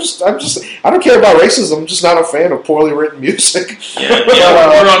like, I don't care about racism. I'm just not a fan of poorly written music. Yeah,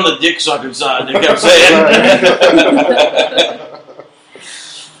 we're on the dick sucking side. They kept saying.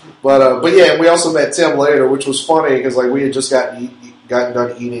 But yeah, we also met Tim later, which was funny because we had just gotten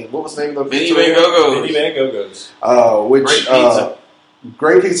done eating. What was the name of the pizza? Mini Van Go-Go's. Which great pizza.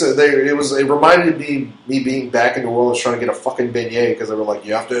 Great pizza. It reminded me being back in New Orleans trying to get a fucking beignet because they were like,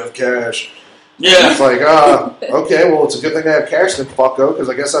 you have to have cash. Yeah. It's like, okay, well, it's a good thing I have cash then, fucko, because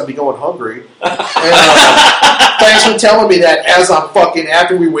I guess I'd be going hungry. And thanks for telling me that as I'm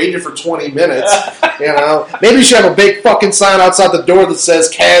after we waited for 20 minutes. Maybe you should have a big fucking sign outside the door that says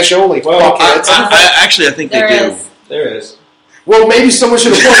cash only. Well, I think they do. There is. Well, maybe someone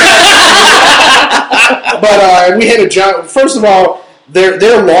should have pointed out. But we had a giant. First of all,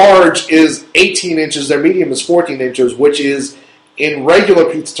 their large is 18 inches. Their medium is 14 inches, which is, in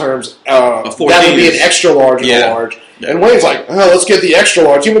regular pizza terms, that would be an extra large and a large. Yeah. And Wayne's like, let's get the extra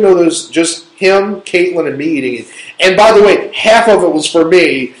large, even though there's just him, Caitlin, and me eating it. And by the way, half of it was for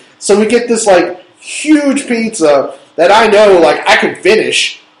me. So we get this huge pizza that I know I can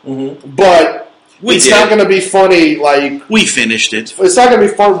finish, but it's not going to be funny. We finished it. It's not going to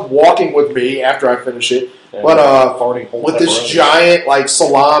be fun walking with me after I finish it. Yeah, but with this giant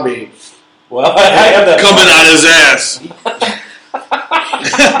salami. Well, I have that coming out his ass.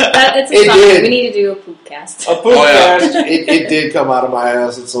 It's a song. We need to do a poop cast. A poop cast. It did come out of my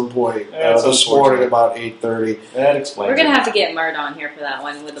ass at some point this morning about 8:30. That explains. We're gonna have to get Mert on here for that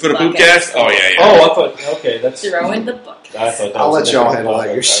one with the poop cast. Oh yeah. Oh, I thought that's throw in the book. I'll let y'all handle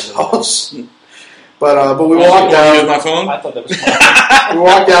that yourselves. But we walked out. Use my phone? I thought that was. We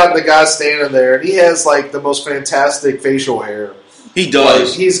walked out and the guy's standing there, and he has the most fantastic facial hair. He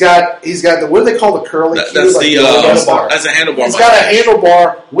does. He's got the what do they call the curly? That's handlebar. That's a handlebar. He's got a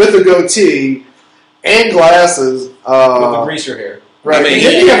handlebar with a goatee and glasses. With the greaser hair. Right.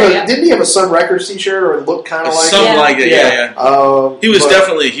 Didn't he have a Sun Records t-shirt or it looked kind of like something like it? Yeah. He was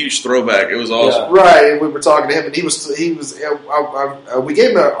definitely a huge throwback. It was awesome. Yeah. Right. We were talking to him, and he was. We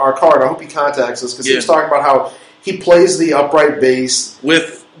gave him our card. I hope he contacts us because he was talking about how he plays the upright bass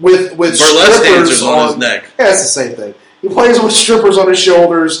with burlesque dancers on his neck. Yeah, it's the same thing. He plays with strippers on his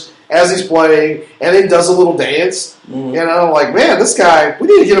shoulders as he's playing, and then does a little dance. Man, this guy, we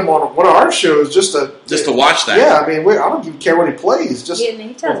need to get him on one of our shows just to watch that. Yeah, I mean, I don't even care what he plays. Just he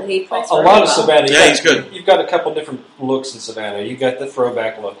plays a lot of Savannah. Yeah, he's good. You've got a couple different looks in Savannah. You got the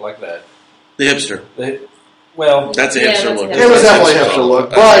throwback look like that. The hipster. That's a hipster look. It was definitely a hipster look,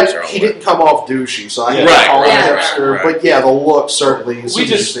 but he didn't come off douchey, so I can't call him hipster. Right. But the look certainly is. We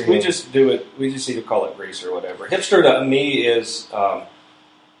just do it. We just either call it grease or whatever. Hipster to me is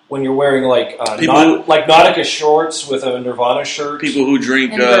when you're wearing Nautica shorts with a Nirvana shirt. People who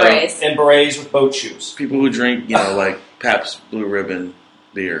drink and berets with boat shoes. People who drink Pabst Blue Ribbon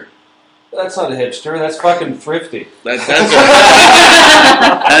beer. That's not a hipster. That's fucking thrifty. That's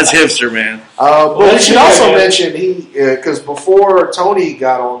hipster, man. But Well, we should also mention because before Tony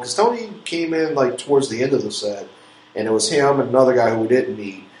got on, because Tony came in like towards the end of the set, and it was him and another guy who we didn't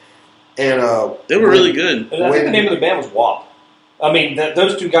meet, and they were really good. And I think the name of the band was WAP. I mean,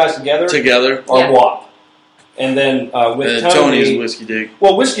 those two guys together are WAP. And then with Tony's Whiskey Dick.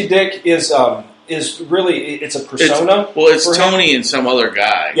 Well, Whiskey Dick is really it's a persona. It's Tony and some other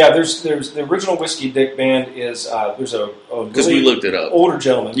guy. Yeah, there's the original Whiskey Dick band is there's a because we looked it up. Older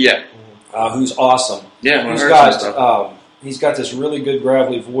gentleman. Yeah, who's awesome. Yeah, he's got this really good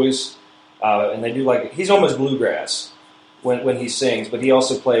gravelly voice, and they do he's almost bluegrass when he sings, but he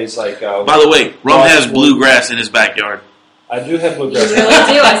also plays like. By the way, Rum has bluegrass in his backyard. I do have bluegrass. You really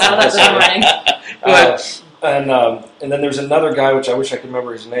do. I saw that this morning. And then there's another guy, which I wish I could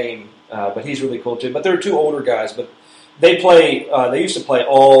remember his name, but he's really cool too. But there are two older guys, but they play. They used to play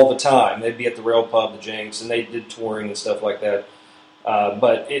all the time. They'd be at the Rail Pub, the Jinx, and they did touring and stuff like that.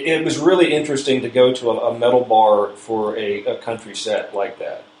 But it was really interesting to go to a metal bar for a country set like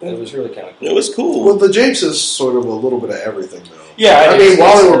that. It was really kind of cool. It was cool. Well, the Jinx is sort of a little bit of everything, though. Yeah, I mean,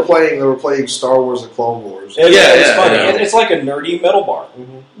 while they were playing Star Wars: The Clone Wars. It's funny. It's like a nerdy metal bar.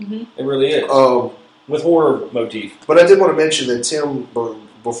 Mm-hmm. It really is. With horror motif. But I did want to mention that Tim,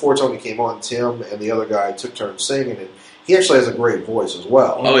 before Tony came on, Tim and the other guy took turns singing, and he actually has a great voice as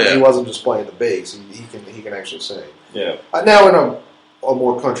well. Oh yeah, he wasn't just playing the bass; he can actually sing. Yeah. Now in a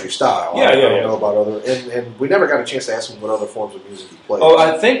more country style. I don't know about other, and we never got a chance to ask him what other forms of music he played. Oh,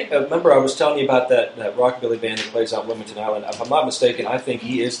 I think remember I was telling you about that rockabilly band that plays out Wilmington Island. If I'm not mistaken, I think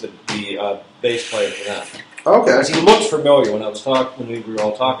he is the bass player for that. Okay, because he looked familiar when we were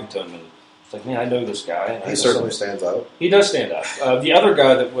all talking to him, and it's like, man, I know this guy. And he certainly stands out. He does stand out. The other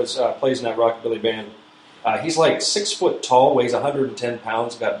guy that plays in that rockabilly band, he's like 6 foot tall, weighs 110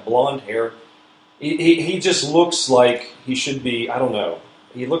 pounds, got blonde hair. He just looks like he should be. I don't know.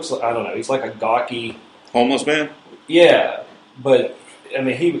 He looks like I don't know. He's like a gawky homeless man. Yeah, but I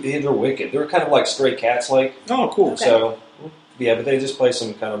mean, they're wicked. They're kind of like Stray Cats, like. Oh, cool. Okay. So yeah, but they just play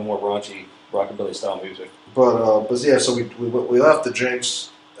some kind of more raunchy rockabilly style music. But yeah, so we left the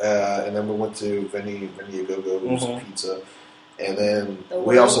Jinx, and then we went to Vinny A Go-Go's Pizza, and then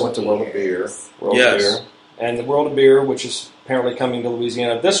we also went to World of Beer. World of Beer. And the World of Beer, which is apparently coming to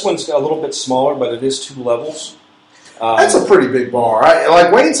Louisiana. This one's a little bit smaller, but it is 2 levels. That's a pretty big bar.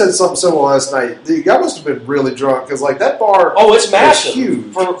 Wayne said something similar last night. The guy must have been really drunk because that bar. Oh, it's massive. Huge.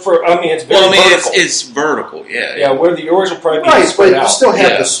 It's very vertical. It's vertical. Yeah. Yeah, where the yours will probably be right, but out. you still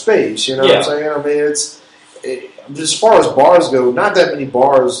have the space. You know what I'm saying? I mean, as far as bars go, not that many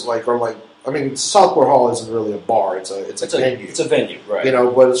bars I mean, Southport Hall isn't really a bar. It's a venue. It's a venue, right? You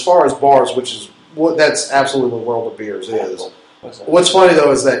know, but as far as bars, which is that's absolutely what World of Beers is. What's funny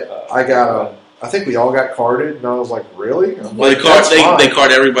though is that I think we all got carded, and I was like, really? They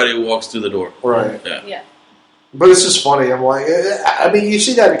card everybody who walks through the door. Right. Yeah. But it's just funny. I'm like, I mean, you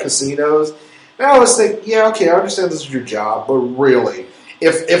see that at casinos, and I always think, yeah, okay, I understand this is your job, but really,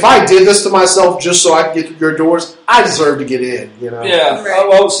 if I did this to myself just so I could get through your doors, I deserve to get in, you know? Yeah. Right.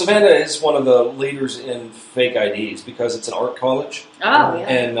 Well, Savannah is one of the leaders in fake IDs because it's an art college. Oh, yeah.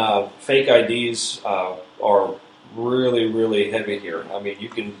 And fake IDs are really, really heavy here. I mean,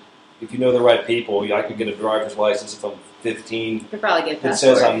 if you know the right people, I could get a driver's license if I'm 15. You could probably get that. It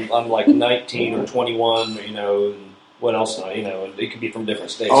says I'm like 19 or 21, you know, and what else not, you know, and it could be from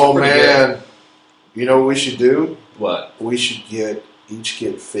different states. Oh, man. Good. You know what we should do? What? We should each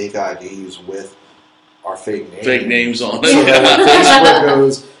get fake IDs with our fake names. Fake names on it. So that when Facebook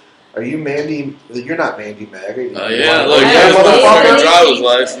goes, are you Mandy? You're not Mandy Maggot. Oh, yeah. Look, motherfucker. Driver's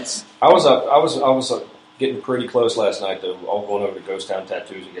license. I was getting pretty close last night to all going over to Ghost Town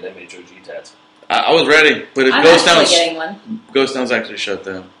Tattoos and get MHOG tats. I was ready, but if Ghost Town's actually shut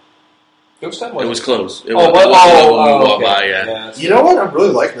down. Ghost Town was closed. Okay. Yeah. You know what? I'm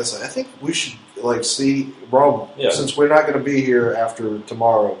really liking this. I think we should see, Rob, since we're not going to be here after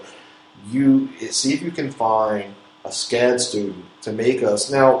tomorrow, you see if you can find a SCAD student to make us,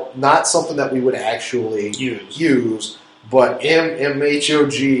 now, not something that we would actually use but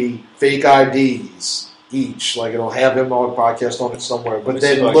MHOG fake IDs each. Like, it'll have him on podcast on it somewhere, but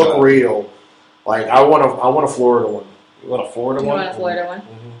then look real. Like, I want a Florida one. You want a Florida one? You want a Florida one?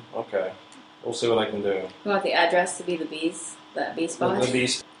 Mm-hmm. Okay. We'll see what I can do. You want the address to be the bees? That bee spot? The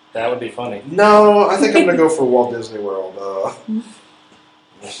bees. That would be funny. No, I think I'm going to go for Walt Disney World. We'll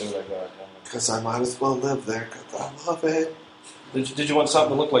see what I got. Because I might as well live there because I love it. Did you want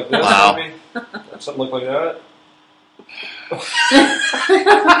something to look like this? Wow. Maybe? Something look like that? I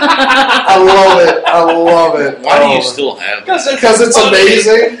love it. I love it. Why do you still have it? Because it's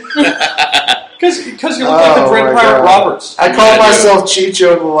amazing. Because you look like the Great my Pirate God. Roberts. I called myself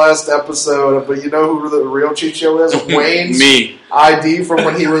Chicho in the last episode, but you know who the real Chicho is? Wayne's Me. ID from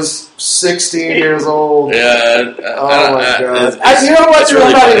when he was 16 years old. Yeah. Oh my God! It's- You know what? it's Dude,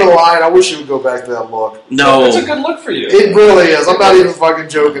 really I'm not funny. even lying. I wish you would go back to that look. No. It's a good look for you. It really is. I'm not even fucking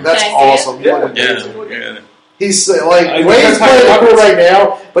joking. That's Can I see it? awesome. You look amazing. Yeah. He's like I Wayne's think playing that's it cool right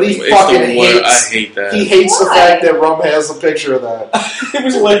now, but he It's fucking the word. I hates. hate that. He hates the Why? fact that Rum has a picture of that. He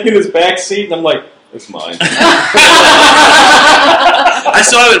was laying in his back seat, and I'm like, it's mine. I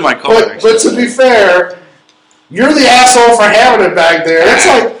still have it in my car. But to be fair, you're the asshole for having it back there.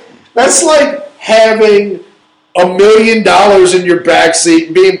 That's like having $1 million in your back seat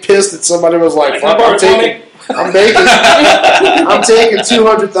and being pissed that somebody was like, "Fuck, I'm taking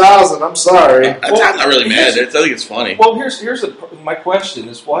 200,000. I'm sorry." I'm not really mad. I think it's funny. Well, here's my question: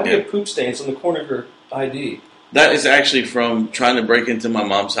 is why do you have poop stains on the corner of your ID? That is actually from trying to break into my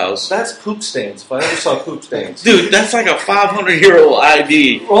mom's house. That's poop stains. If I ever saw poop stains, Dude, that's like a 500-year-old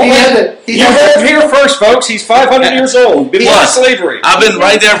ID. well, you heard here first, folks. He's 500 years old. Before Plus, slavery. I've been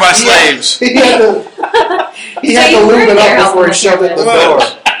right there by slaves. He had to you lube were it there up before he helping shoved it in the with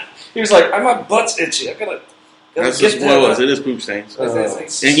door. He was like, "My butt's itchy. I gotta That's get just what it was. It is poop stains.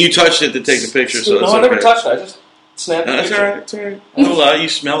 And you touched it to take the picture, so no, it's I never okay. touched it. I just snapped the That's picture. all right. It's all right. No lie, you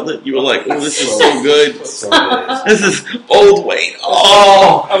smelled it. You were like, "Oh, this is so good. So nice. This is old Wayne."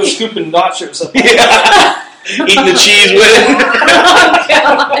 Oh, I was scooping nachos up. yeah. Eating the cheese with it.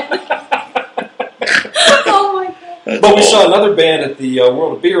 Oh my God. But we saw another band at the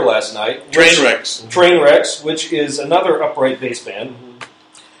World of Beer last night. Trainwrecks, which is another upright bass band.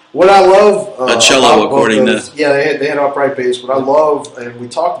 What I love A cello, about both according those- to- yeah, they had upright bass. What I love, and we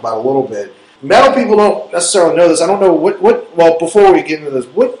talked about it a little bit. Metal people don't necessarily know this. I don't know what. Well, before we get into this,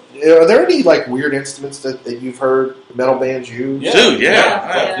 are there any like weird instruments that you've heard metal bands use? Yeah. Dude, Yeah.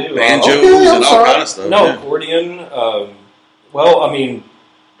 yeah. I do. Banjos Okay, I'm and all sorry. kind of stuff. No, yeah. accordion. Well, I mean,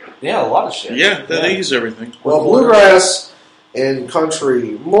 yeah, a lot of shit. Yeah, they use everything. Well, bluegrass and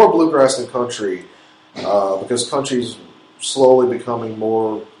country, more bluegrass than country, because country's slowly becoming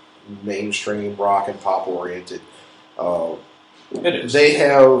more mainstream rock and pop oriented. It is. They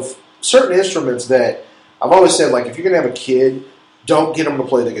have certain instruments that I've always said, like, if you're going to have a kid, don't get them to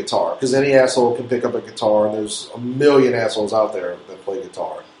play the guitar, because any asshole can pick up a guitar, and there's a million assholes out there that play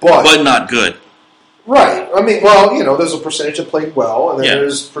guitar. But not good. Right. I mean, well, there's a percentage that played well, and then Yeah.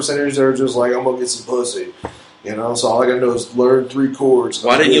 there's percentage that are just like, I'm going to get some pussy. So all I got to do is learn 3 chords.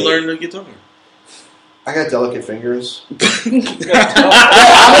 Why didn't you Good. learn the guitar? I got delicate fingers.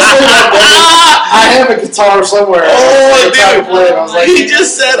 Yeah. Honestly, I have a guitar somewhere. Oh, I'm trying to dude. play it. I was like, He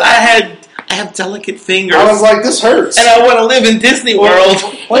just said I have delicate fingers. I was like, this hurts. and I want to live in Disney World.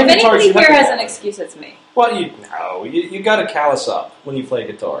 Playing If guitar, anybody you have here to- has an excuse, it's me. Well, you got to callous up when you play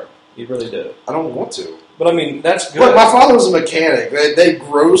guitar. You really do. I don't want to. But I mean, that's good. But my father was a mechanic. They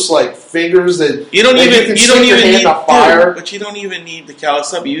gross like fingers that You don't like, even can you stick don't your even hand need on fire. but you don't even need the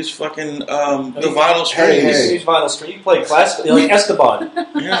callus up. You use fucking the vinyl strings. Hey. Use vinyl string. You play classical, like Esteban.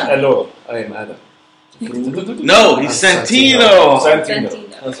 Yeah. Hello, I am Adam. No, he's Santino.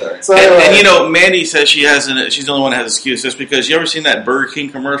 Santino. I'm sorry. So And Mandy says she's the only one that has excuse. Just because you ever seen that Burger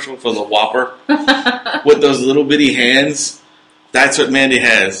King commercial for the Whopper with those little bitty hands? That's what Mandy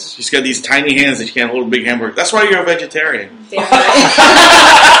has. She's got these tiny hands that she can't hold a big hamburger. That's why you're a vegetarian. Damn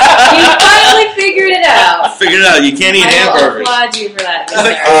right. You finally figured it out. Figured it out. You can't eat I will hamburgers. applaud you for that. It's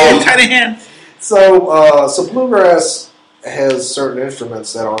like, tiny hands. So bluegrass has certain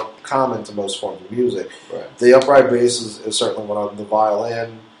instruments that aren't common to most forms of music. Right. The upright bass is certainly one of them. The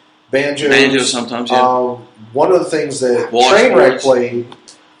violin, banjos. Sometimes, yeah. One of the things that Washboards. Trainwreck played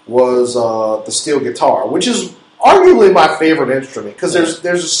was the steel guitar, which is arguably my favorite instrument because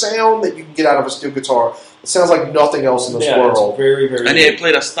there's a sound that you can get out of a steel guitar. It sounds like nothing else in this world. It's very, very. And they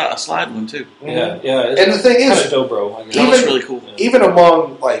played a slide one too. Yeah. And the thing kind is, of dobro. I guess. That was really cool. even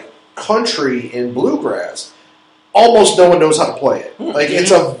among like country and bluegrass, almost no one knows how to play it. Like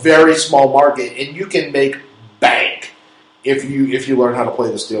it's a very small market, and you can make bank if you learn how to play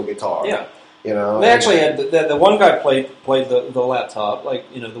the steel guitar. Yeah. They actually had the one guy played the laptop,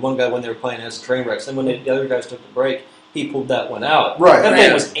 like the one guy when they were playing as Trainwrecks, and when the other guys took the break, he pulled that one out. Right. That Right.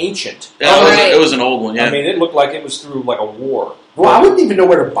 thing was ancient. Yeah, it was an old one. Yeah, I mean, it looked like it was through like a war. Well, I wouldn't even know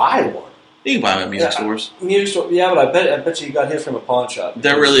where to buy one. you can buy them at music stores. Music store, yeah, but I bet you got his from a pawn shop.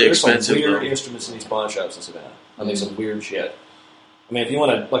 They're really There's expensive, Some weird though. instruments in these pawn shops in Savannah. I mean, some weird shit. I mean, if you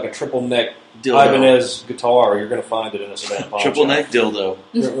want like a triple neck Dildo. Ibanez guitar, you're going to find it in a Savannah pawn Triple shop. neck dildo.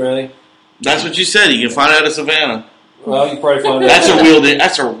 Really? That's what you said. You can find out at Savannah. Well, you probably find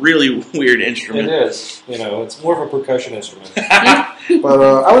That's a really weird instrument. It is. It's more of a percussion instrument. But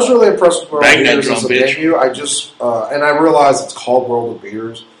I was really impressed with World Bang of that Beers drum, as a bitch. venue. I just and I realize it's called World of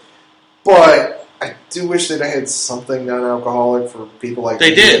Beers, but I do wish that I had something non-alcoholic for people like They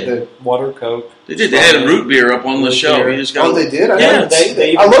me did. that Water, Coke. They did. They had a root beer up on the Root shelf. beer. You just got. Oh, they did. I Yeah, didn't see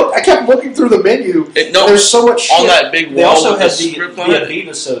that. I kept looking through the menu. No, There's so much shit. on that big They wall also with had the the script on it.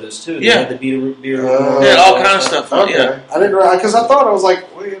 Viva sodas too. Yeah. They had the Vita root beer. They had all kind of stuff. Okay, Yeah. I didn't realize because I thought I was like,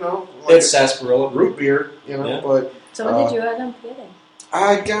 well, like It's sarsaparilla. root beer, Yeah. But So what did you end up getting?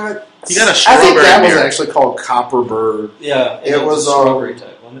 I got. You got a I think strawberry that was beer. actually called Copperbird. Yeah, and It was, a strawberry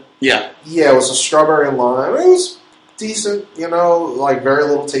type, wasn't it? Yeah. Yeah, it was a strawberry and lime. It was decent, like very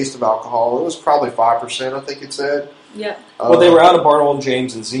little taste of alcohol. It was probably 5%, I think it said. Yep. Well, they were out of Barnwell and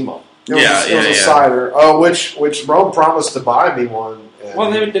James and Zemo. It was a cider, which Rome promised to buy me one. And Well,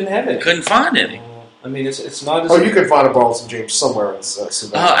 they didn't have any. Couldn't find any. I mean, it's not as. Oh, you can find a Bartles and James somewhere in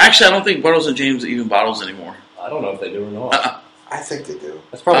Savannah. Actually, I don't think Bottles and James even bottles anymore. I don't know if they do or not. I think they do.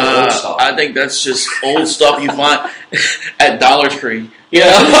 That's probably old stuff. I think that's just old stuff you find at Dollar Tree. Yeah.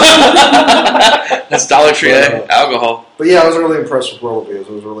 That's Dollar Tree alcohol. But yeah, I was really impressed with World of Beers.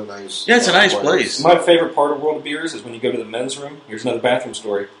 It was really nice. Yeah, it's a nice place. My favorite part of World of Beers is when you go to the men's room. Here's another bathroom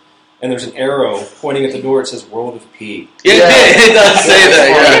story. And there's an arrow pointing at the door. It says World of Pee. Yeah, it does say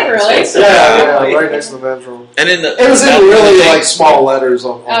that. Did it really? Yeah, right next to the men's room. And then It was in really like small letters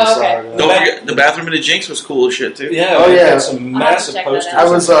on the okay. side. Don't forget, the bathroom in the Jinx was cool as shit too. Yeah. Oh, they've yeah. got some I'll have to massive check that posters. out.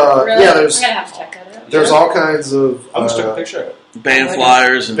 I was Really? yeah. I'm gonna have to check that out. There's all kinds of I'm just took a picture of it. Band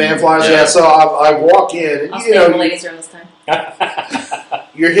flyers and band flyers. Yeah, so I walk in and I'll stay in the ladies' room this time.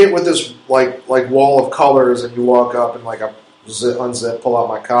 you're hit with this like wall of colors, and you walk up and like I unzip, pull out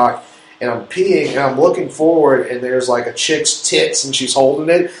my cock, and I'm peeing, and I'm looking forward, and there's like a chick's tits, and she's holding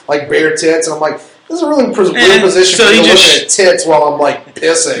it like bare tits, and I'm like, this is a really weird position so for me he to look just- at tits while I'm like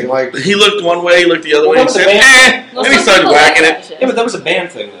pissing. Like, he looked one way, he looked the other Well, way, that he was said, a band- and he started people whacking like it. that shit. Yeah, but that was a band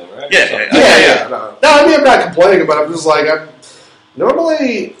thing, though, right? Yeah, So- yeah. no. I mean, I'm not complaining, but I'm just like,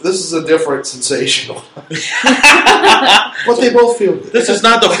 normally this is a different sensation, but they both feel good. This is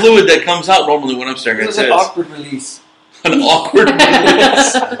not the fluid that comes out normally when I'm staring It at was an tits. awkward release. An awkward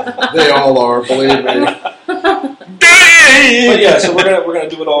release. They all are, believe me. But yeah, so we're gonna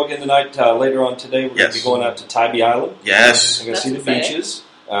do it all again tonight. Later on today, we're gonna Yes. be going out to Tybee Island. Yes. We're gonna That's see the exciting. beaches.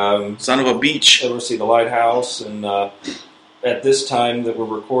 Son of a beach. We're gonna see the lighthouse, and at this time that we're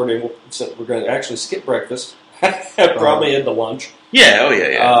recording, we're gonna actually skip breakfast. Probably into lunch. Yeah, oh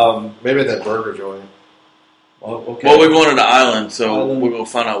yeah. Maybe that burger joint. Well, okay. Well, we're going to the island, so Island. we're going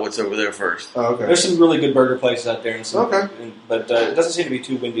to find out what's over there first. Oh, okay. There's some really good burger places out there, and some, Okay. but it doesn't seem to be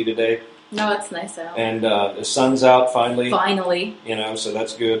too windy today. No, it's nice out. And the sun's out finally. Finally. So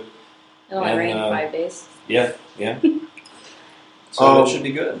that's good. It only And, rained 5 days. Yeah. So that should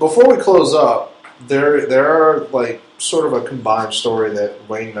be good. Before we close up, there are like sort of a combined story that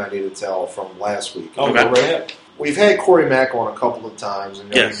Wayne and I need to tell from last week. Oh, Okay. go right ahead. We've had Corey Mack on a couple of times,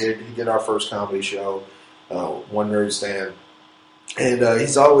 and Yes. he did our first comedy show, One Nerd Stand, and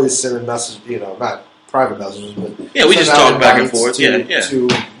he's always sending messages, not private messages, but Yeah, we just sending out talk back and invites forth. to, Yeah. to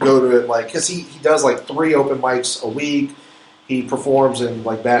go to it, like because he does like 3 open mics a week. He performs in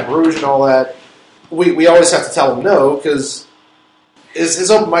like Baton Rouge and all that. We always have to tell him no because his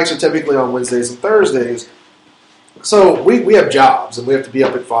open mics are typically on Wednesdays and Thursdays. So we have jobs and we have to be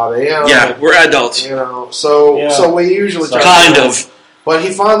up at 5 a.m. Yeah, we're adults. So we usually try Kind to, of. But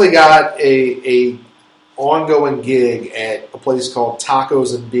he finally got a ongoing gig at a place called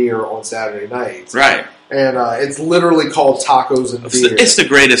Tacos and Beer on Saturday nights. Right. And it's literally called Tacos and Beer. It's the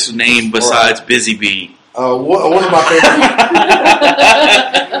greatest name besides Busy Bee. One of my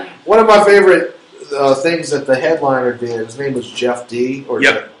favorite one of my favorite things that the headliner did. His name was Jeff D.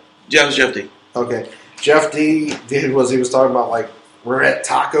 Yep. Jeff D. Okay. Jeff D. did was he was talking about like we're at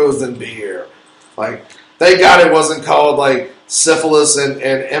Tacos and Beer. Like thank God it wasn't called like syphilis and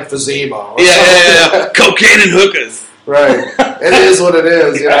emphysema. Or Yeah. Cocaine and hookers. Right. It is what it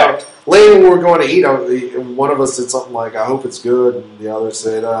is. Later when we were going to eat, one of us said something like, "I hope it's good," and the other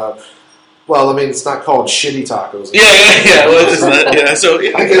said, "Well, I mean, it's not called shitty tacos." Yeah. Well, it's not, yeah. So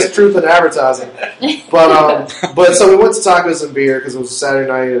I guess truth in advertising. But so we went to Tacos and Beer because it was Saturday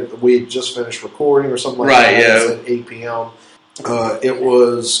night. We had just finished recording or something like Right, that. yeah. It was at 8 p.m. It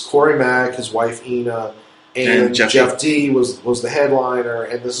was Corey Mack, his wife Ina, and Jeff D was the headliner.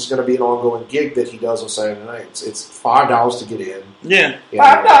 And this is going to be an ongoing gig that he does on Saturday nights. It's $5 to get in. Yeah.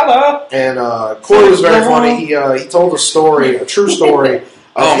 $5. And Corey was very funny. He told a true story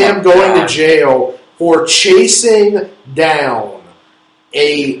of him going to jail for chasing down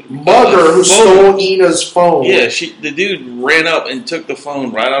a mugger who stole Ina's phone. Yeah, the dude ran up and took the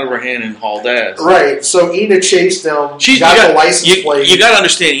phone right out of her hand and hauled ass. Right, so Ina chased them, got the license plate. You got to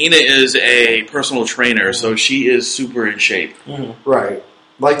understand, Ina is a personal trainer, so she is super in shape. Mm-hmm. Right.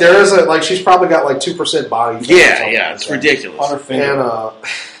 Like, there is she's probably got 2% body fat. Yeah, it's ridiculous. On her finger. And,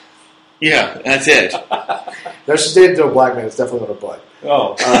 yeah, that's it. no, she's dated to a black man. It's definitely on her butt.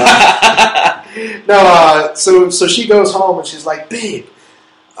 Oh. So she goes home and she's like, babe,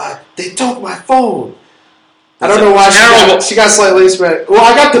 they took my phone. I don't know why she got slightly Hispanic. Well,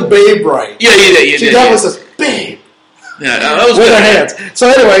 I got the babe right. Yeah, you did. She definitely says, babe. Yeah, that was with good. her hands. So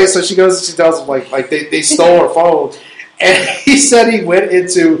anyway, so she goes and she tells him, like they stole her phone. And he said he went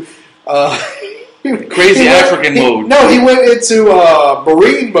into... crazy African mode. No, he went into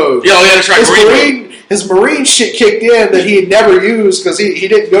Marine mode. Yeah, that's right. His Marine shit kicked in that he had never used because he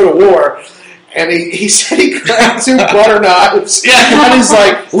didn't go to war. And he said he grabbed 2 butter knives. Yeah. And he's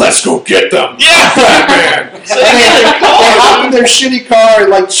like, let's go get them. Yeah. Batman. So they hop in their shitty car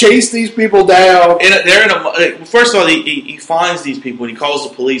and chase these people down. And they're in a... First of all, he finds these people and he calls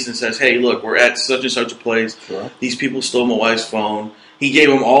the police and says, hey, look, we're at such and such a place. Sure. These people stole my wife's phone. He gave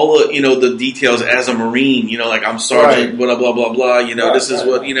him all the, the details as a Marine, I'm sergeant, blah, blah, blah, blah, this is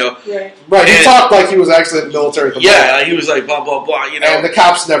what, Right. Right, he talked like he was actually in the military at the moment. He was like, blah, blah, blah, And the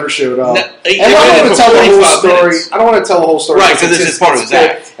cops never showed up. And I don't want to tell the whole story. Minutes. I don't want to tell the whole story. Right, because this is part of his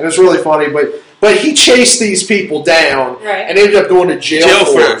act. And it's really funny, but he chased these people down and ended up going to jail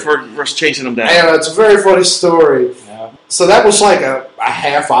for chasing them down. And it's a very funny story. Yeah. So that was like a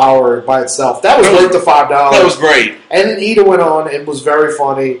half hour by itself. That was worth the $5. That was great. And then Ida went on and was very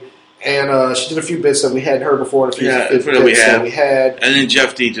funny. And she did a few bits that we hadn't heard before. And a few bits that we had. And then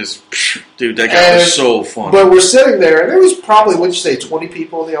Jeff D dude, that guy was so funny. But we're sitting there, and there was probably, what'd you say, 20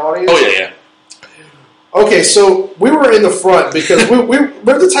 people in the audience? Oh, yeah. Okay, so we were in the front because we're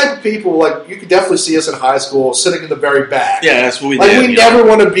the type of people, you could definitely see us in high school sitting in the very back. Yeah, that's what we did. We never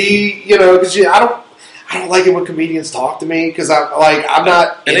want to be, because I don't like it when comedians talk to me because I'm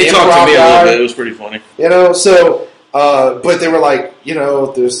not. And they talked to me a little bit. It was pretty funny. So. But they were like,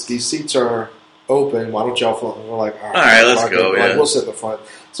 these seats are open. Why don't y'all fill them? We're like, all right, let's go. Yeah. We'll sit in the front.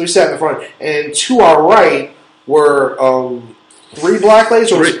 So we sat in the front, and to our right were 3 black ladies,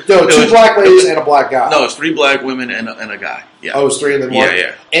 2 black ladies and a black guy. No, it's 3 black women and a guy. Yeah. Oh, it's 3 and then 1.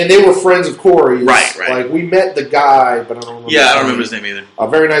 Yeah. And they were friends of Corey's. Right. We met the guy, but I don't remember. Yeah, I don't remember his name either. A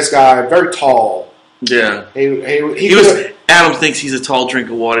very nice guy, very tall. Yeah. He was. Adam thinks he's a tall drink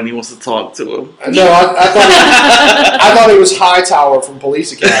of water and he wants to talk to him. No, I thought it was Hightower from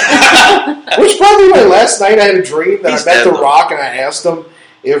Police Academy. Which, by the way, last night I had a dream that I met The Rock and I asked him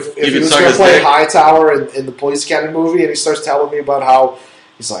if he was going to play Hightower in the Police Academy movie, and he starts telling me about how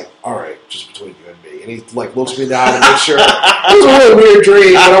he's like, all right, just between you and me. And he looks me down and makes sure. It was a really weird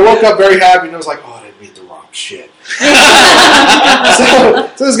dream, but I woke up very happy and I was like, oh, I didn't meet The Rock. Shit. so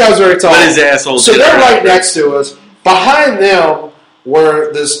this guy was very tall. But his asshole. So they're right next to us. Behind them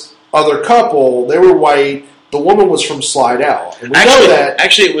were this other couple. They were white. The woman was from Slidell. And we know that.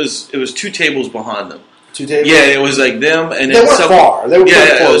 Actually, it was 2 tables behind them. 2 tables? Yeah, it was like them and they weren't far. They were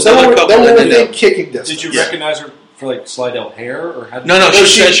pretty close. They were within kicking distance. Did you recognize her for Slidell hair? Or No,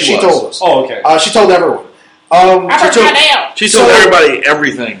 she told us. Oh, okay. She told everyone. She told everybody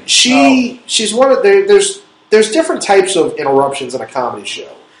everything. She's one of there's different types of interruptions in a comedy show.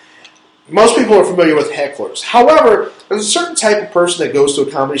 Most people are familiar with hecklers. However, there's a certain type of person that goes to a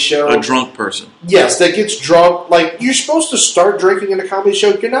comedy show. A drunk person. Yes, that gets drunk. You're supposed to start drinking in a comedy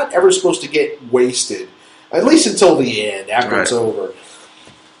show. You're not ever supposed to get wasted. At least until the end, after it's over.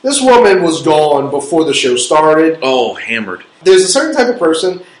 This woman was gone before the show started. Oh, hammered. There's a certain type of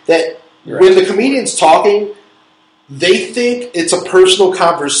person that when the comedian's talking, they think it's a personal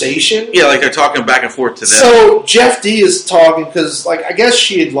conversation. Yeah, they're talking back and forth to them. So Jeff D is talking because, I guess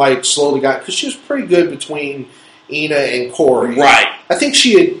she had slowly got, because she was pretty good between Ina and Corey. Right. I think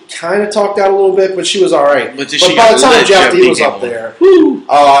she had kind of talked out a little bit, but she was all right. But by the time Jeff D was up there,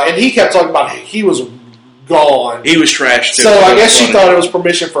 and he kept talking about he was gone. He was trashed too. So I guess she thought it was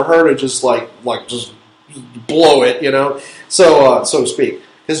permission for her to just just blow it, so to speak.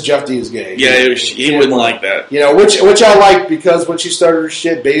 Because Jeff D is gay. Yeah, he wouldn't like that. Which I like because when she started her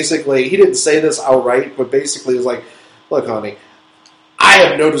shit, basically, he didn't say this outright, but basically he was like, look, honey, I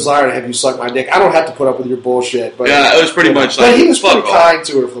have no desire to have you suck my dick. I don't have to put up with your bullshit. But yeah, it was pretty much but he was pretty kind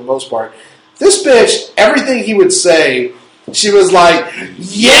to her for the most part. This bitch, everything he would say, she was like,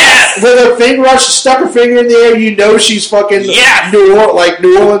 yes! With her finger out, she stuck her finger in the air, she's fucking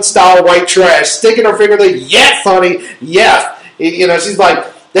New Orleans style white trash. Sticking her finger there, yes, honey, yes. She's like,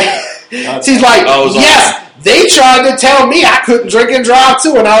 yes, They tried to tell me I couldn't drink and drive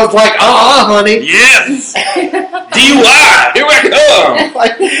too, and I was like, honey. Yes. DUI. Here I come.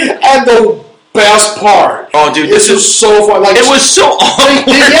 Like, and the best part. Oh, dude, this is so fun. Like, it was so awkward.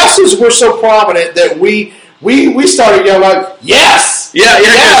 The yeses were so prominent that we started yelling like, yes! Yeah,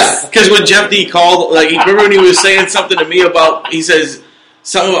 yes! Because when Jeff D called, like, remember when he was saying something to me about, he says,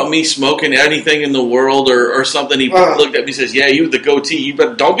 something about me smoking anything in the world or something. He looked at me and says, yeah, you with the goatee, you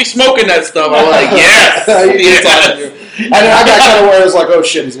better don't be smoking that stuff. I'm like, yes. And then I got kind of where I was like, oh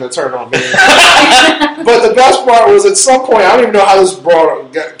shit, he's going to turn on me. But the best part was at some point, I don't even know how this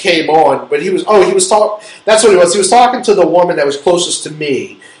came on, but he was talking, that's what he was. He was talking to the woman that was closest to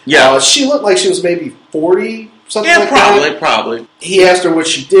me. Yeah. She looked like she was maybe 40, something like that. Yeah, probably. He asked her what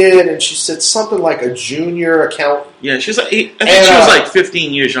she did, and she said something like a junior accountant. Yeah, she was like, I think she was like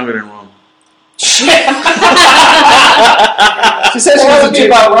 15 years younger than Ron. She said that would be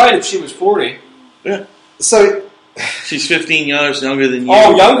about right if she was 40. Yeah. So she's 15 years younger than you.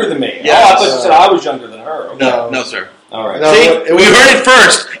 Oh, younger than me. Yeah. Oh, I thought you said I was younger than her. Okay. No, sir. All right. No, see, we heard it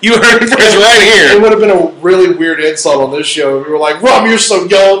first. You heard it first right here. It would have been a really weird insult on this show if we were like, Rum, you're so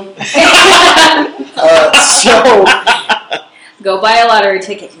young. Go buy a lottery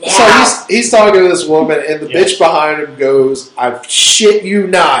ticket now. So he's talking to this woman, and the bitch behind him goes, I shit you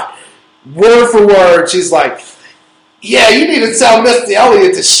not. Word for word, she's like, yeah, you need to tell Mr.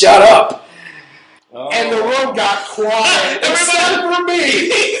 Elliott to shut up. Oh. And the room got quiet. Except for me.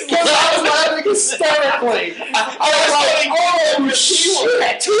 Because I was laughing hysterically. I was like, oh,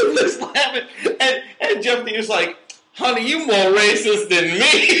 shit. He was laughing. And Jeff D was like, honey, you more racist than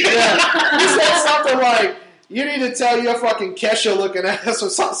me. Yeah. He said something like, you need to tell your fucking Kesha looking ass or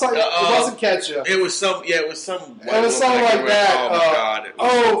something. It wasn't Kesha. It was some. Yeah, it was some. It was something like that. Oh my god!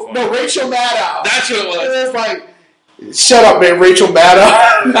 So no, Rachel Maddow. That's what it was. It was like, shut up, man, Rachel Maddow.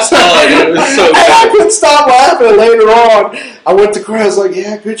 It was so. And I couldn't stop laughing. Later on, I went to cry. I was like,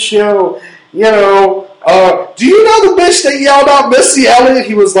 yeah, good show. You know. Do you know the bitch that yelled out Missy Elliott?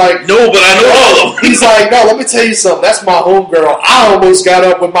 He was like, no, but I know all of them. He's like, no, let me tell you something. That's my homegirl. I almost got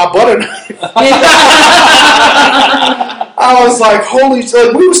up with my butter knife. I was like, holy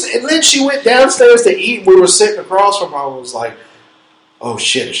shit. And then she went downstairs to eat. We were sitting across from her. I was like, oh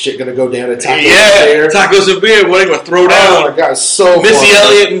shit, is shit going to go down at Tacos and Beer? Tacos and Beer. What are you going to throw down? Oh my god, so Missy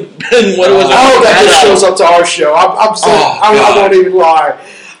Elliott and what was it? Oh, that just shows up to our show. I won't even lie.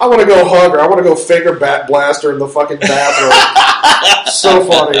 I want to go hug her. I want to go finger blast her in the fucking bathroom. So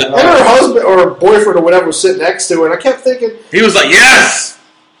funny. And her husband or boyfriend or whatever was sitting next to her, and I kept thinking... He was like, yes!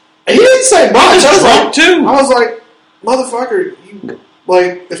 And he didn't say much. I was like, motherfucker,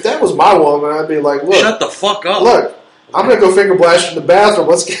 if that was my woman, I'd be like, look... Shut the fuck up. Look, I'm going to go finger blast you in the bathroom.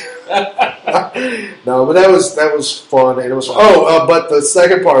 Let's get... No, but that was fun. And it was fun. But the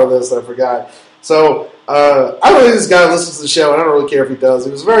second part of this, I forgot. So... I don't think this guy listens to the show, and I don't really care if he does.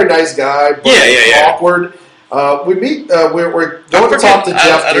 He was a very nice guy, but awkward. We meet. We're going to talk to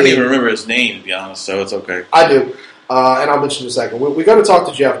Jeff. I don't even remember his name, to be honest, so it's okay. I do, and I'll mention in a second. We go to talk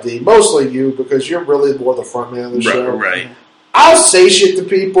to Jeff D. Mostly you, because you're really more the front man of the show. Right. I'll say shit to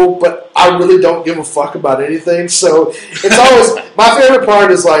people, but I really don't give a fuck about anything. So it's always my favorite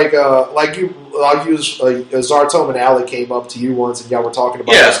part is like you. I'll use Zartome and Allie came up to you once, and y'all were talking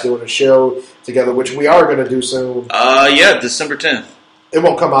about us doing a show together, which we are going to do soon. December 10th. It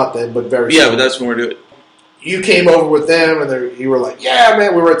won't come out then, but very soon. Yeah, but that's when we're doing it. You came over with them, and you were like, yeah,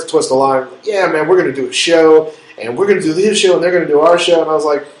 man, we were at the Twist of Line. Like, yeah, man, we're going to do a show, and we're going to do this show, and they're going to do our show. And I was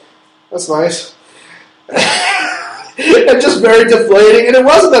like, that's nice. And just very deflating. And it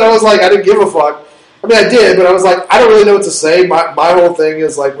wasn't that I was like, I didn't give a fuck. I mean, I did, but I was like, I don't really know what to say. My whole thing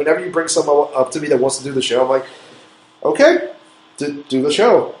is like, whenever you bring someone up to me that wants to do the show, I'm like, okay, do the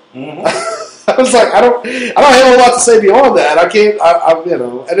show. Mm-hmm. I was like, I don't have a lot to say beyond that. I can't,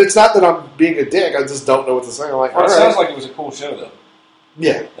 and it's not that I'm being a dick. I just don't know what to say. I'm like, it sounds like it was a cool show, though.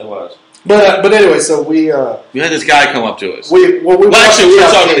 Yeah, it was. But anyway, so we had this guy come up to us. We were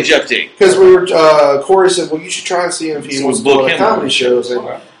talking to Jeff D because we were. Corey said, "Well, you should try and see if he was doing the comedy shows."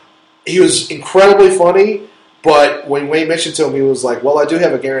 And he was incredibly funny. But when Wayne mentioned to him, he was like, "Well, I do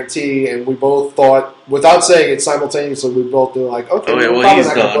have a guarantee," and we both thought, without saying it simultaneously, we both were like, "Okay, well, he's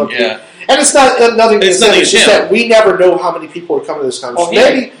done." Yeah. And it's not nothing. It's just that we never know how many people are coming to this conference.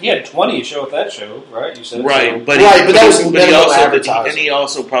 Maybe he had 20 show at that show, right? You said right, so. but that was minimum advertising. And he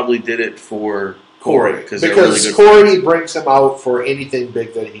also probably did it for Corey because Corey brings him out for anything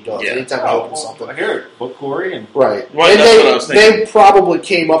big that he does. Yeah. Anytime he opens something, I hear it. Book Corey and right. And that's what I was thinking. They probably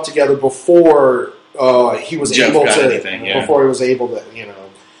came up together before he was Jeff able to. Before he was able to,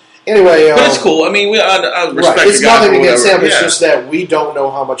 Anyway, but it's cool. I mean, I respect right. It's the guy nothing for against whatever. him. It's just that we don't know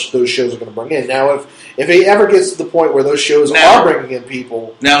how much those shows are going to bring in. Now, if he ever gets to the point where those shows are bringing in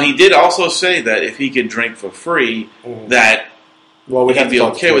people, now he did also say that if he could drink for free, that we'd have to be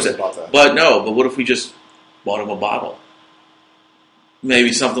talk okay with it. about that. But what if we just bought him a bottle?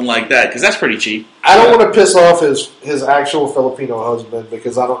 Maybe something like that, because that's pretty cheap. I don't want to piss off his actual Filipino husband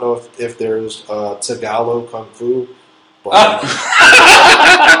because I don't know if there's Tagalog Kung Fu. But,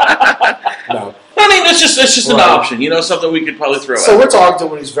 no. I mean, it's just an option, something we could probably throw out. So we're talking to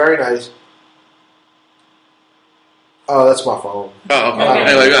him and he's very nice. Oh, that's my phone. Oh,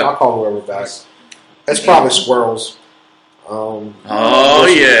 okay. I'll call whoever back. It's probably squirrels.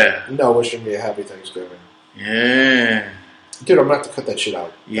 Yeah. No, wishing me a happy Thanksgiving. Yeah. Dude, I'm going to have to cut that shit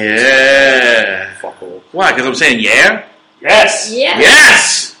out. Yeah. Fuck all. Why? Because I'm saying yeah? Yes.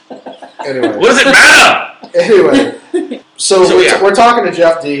 Yes. Anyway. What does it matter? Anyway. So we're talking to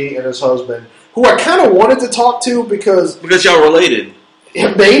Jeff D. and his husband, who I kind of wanted to talk to because y'all related.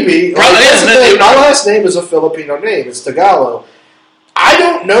 Yeah, maybe. Our last name is a Filipino name. It's Tagalog. I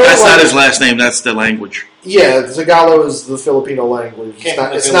don't know. That's not his last name. That's the language. Yeah, Tagalog is the Filipino language.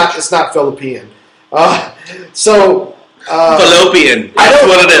 It's not Philippine. Fallopian. That's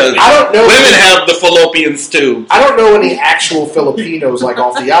what it is. I don't know. Women have the fallopians too. I don't know any actual Filipinos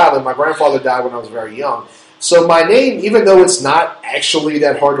off the island. My grandfather died when I was very young. So my name, even though it's not actually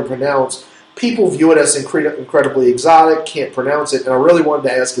that hard to pronounce, people view it as incredibly exotic, can't pronounce it, and I really wanted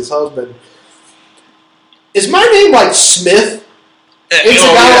to ask his husband, is my name Smith in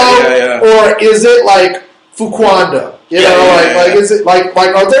Tagalog, or is it Fuquanda? Is it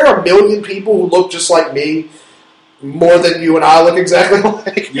are there a million people who look just like me, more than you and I look exactly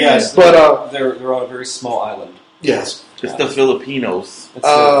like? Yes, but they're on a very small island. Yes. It's the Filipinos.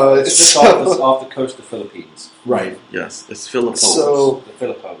 It's just off the coast of the Philippines. Right. Yes, it's Filipinos. The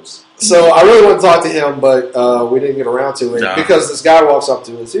Filipinos. So I really want to talk to him, but we didn't get around to it because this guy walks up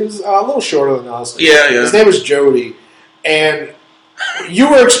to us. He was a little shorter than us. Yeah. His name was Jody, and you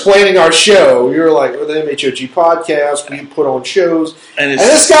were explaining our show. You were like, "We're the MHOG podcast. We put on shows," and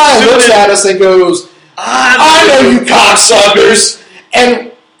this guy looks at us and goes, "I know you cocksuckers,"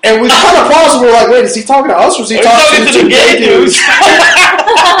 and we kind of paused and we were like, wait, is he talking to us or is he talking to the gay dudes?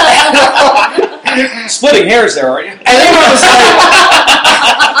 Splitting hairs there, aren't you? And then I was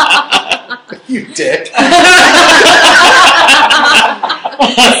like, you dick.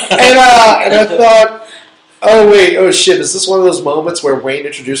 and I thought, oh shit, is this one of those moments where Wayne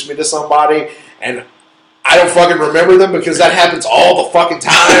introduced me to somebody and I don't fucking remember them because that happens all the fucking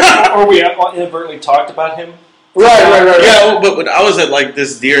time? Or we inadvertently talked about him? Right. Yeah, but when I was at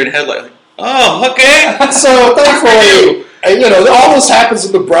this deer in headlight, okay. So thankfully, all this happens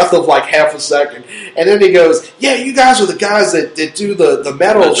in the breath of half a second, and then he goes, "Yeah, you guys are the guys that do the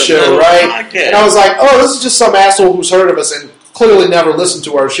metal show, right?" Podcast. And I was like, "Oh, this is just some asshole who's heard of us and clearly never listened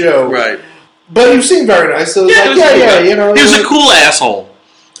to our show." Right. But you seemed very nice. So he was a cool asshole.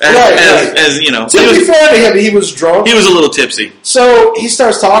 As you know. To be fair to him, he was drunk. He was a little tipsy. So he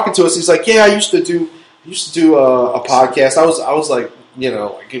starts talking to us. He's like, "Yeah, I used to do a podcast." I was like,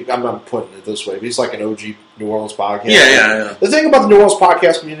 I'm not putting it this way, but he's like an OG New Orleans podcast. Yeah. The thing about the New Orleans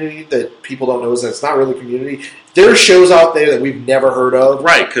podcast community that people don't know is that it's not really community. There's shows out there that we've never heard of.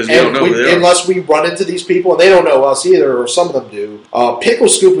 Right, because we don't know who they are. Unless we run into these people, and they don't know us either, or some of them do. Pickle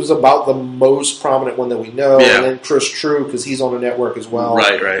Scoop is about the most prominent one that we know, and then Chris True, because he's on the network as well.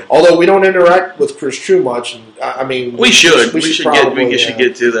 Right. Although we don't interact with Chris True much, and I mean... We should get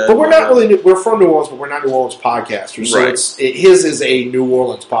to that. But we're not really... We're from New Orleans, but we're not New Orleans podcasters. So his is a New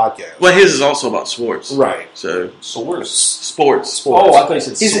Orleans podcast. Well, his is also about sports. Right. So... Sports. Oh, I thought you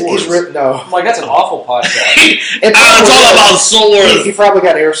said swords. He's written... No. I'm like, that's an awful podcast. It's all about sores. He probably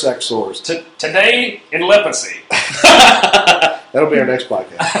got air sac sores. Today in Leprosy. That'll be our next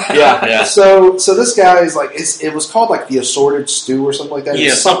podcast. Yeah. So this guy is it was called the Assorted Stew or something like that.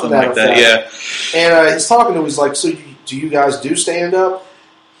 Yeah, something like that. Yeah. And he's talking to him. He's like, "So do you guys do stand up?"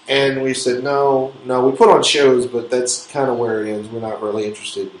 And we said, "No. We put on shows, but that's kind of where it ends. We're not really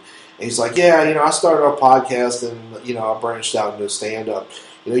interested." And he's like, "Yeah, I started a podcast and I branched out into stand up.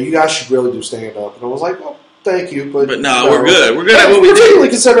 You guys should really do stand up." And I was like, "Well, thank you, but no, we're good. We're good at what we do." Particularly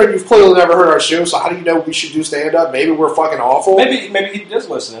considering you've clearly never heard our show, so how do you know we should do stand up? Maybe we're fucking awful. Maybe he does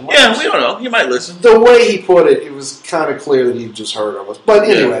listen. Yeah, we don't know. He might listen. The way he put it, it was kind of clear that he just heard of us. But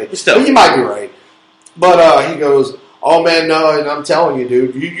anyway, you might be right. But he goes, "Oh man, no," and I'm telling you,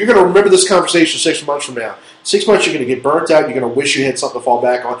 dude, you're going to remember this conversation 6 months from now. 6 months, you're going to get burnt out. You're going to wish you had something to fall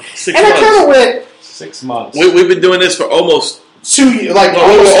back on. 6 months. I kind of went 6 months. We've been doing this for almost 2 years,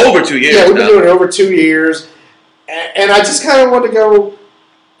 over 2 years. Yeah, we've been doing it over 2 years. And I just kind of want to go,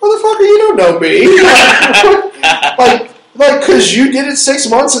 motherfucker, you don't know me. like, because you did it 6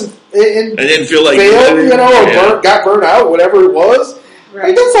 months and I didn't feel like failed, or got burnt out, whatever it was. Right.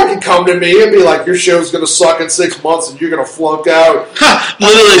 Like, don't fucking come to me and be like, your show's going to suck in 6 months and you're going to flunk out.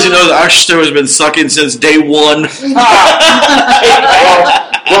 Literally, as you know, our show has been sucking since day one.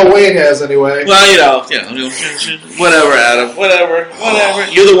 Well, Wayne has anyway. Well, whatever, Adam. Whatever.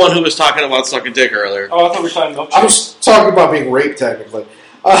 You're the one who was talking about sucking dick earlier. Oh, I thought we were talking about. I was talking about being raped, technically.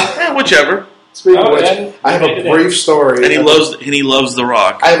 Whichever. Speaking of which, I have a brief story. And he loves The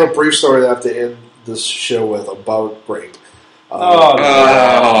Rock. I have a brief story that I have to end this show with about rape.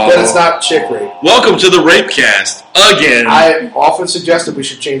 But it's not chick rape. Welcome to the Rapecast again. I often suggested we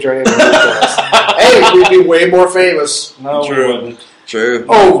should change our name to Rapecast. Hey, we'd be way more famous. No, True. we wouldn't. True.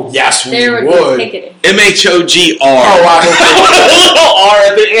 Oh, yes, we There would would. be picketing. MHOGR. Oh, I R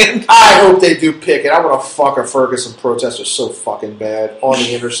at the end. hope they do pick it. I want to fuck a Ferguson protester so fucking bad on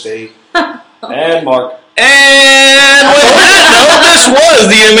the interstate. And Mark. And with that note, this was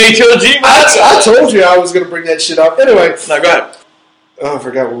the MHOG. I told you I was going to bring that shit up. Anyway. No, go ahead. Oh, I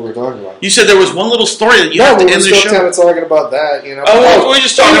forgot what we were talking about. You said there was one little story that you have to we were end the still show. kind of talking about that, Oh, we're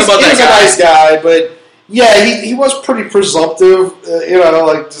just talking about that guy. He was a nice guy, but yeah, he was pretty presumptive,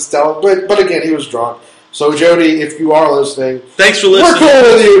 just tell him. But again, he was drunk. So, Jody, if you are listening, Thanks for we're listening. cool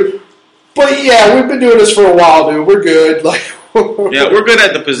with you. But yeah, we've been doing this for a while, dude. We're good. Yeah, we're good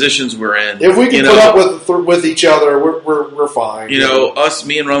at the positions we're in. If we can put up with each other, we're fine.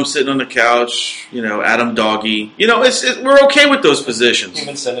 Me and Rum sitting on the couch. Adam Doggy. We're okay with those positions.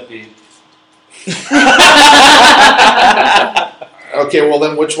 Human centipede. Okay, well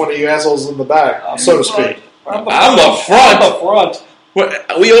then, which one of you assholes in the back, so to speak? I'm the front.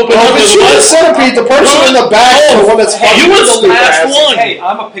 We opened up the human centipede. The person in the back is the one that's fucking. You were the last one. Hey,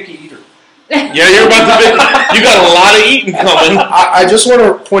 I'm a picky eater. Yeah, you're about to be. You got a lot of eating coming. I just want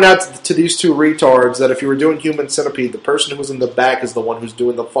to point out to these two retards that if you were doing human centipede, the person who was in the back is the one who's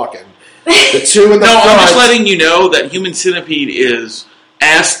doing the fucking. The two in the front. I'm just letting you know that human centipede is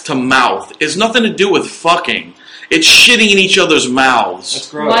ass to mouth. It's nothing to do with fucking. It's shitting in each other's mouths. That's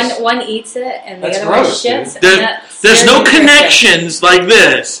gross. One eats it and the That's other gross, one shits. There's no connections like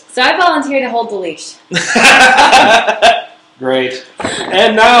this. So I volunteer to hold the leash. Great.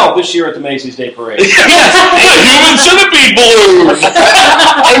 And now, this year at the Macy's Day Parade. Yes, the human centipede balloon.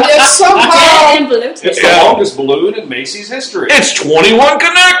 And yet somehow, And balloon. It's the longest balloon in Macy's history. It's 21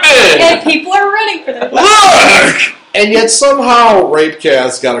 connected. And people are running for their Look. and yet somehow,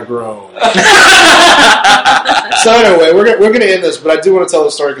 Rapecast got a groan. So anyway, we're gonna end this, but I do want to tell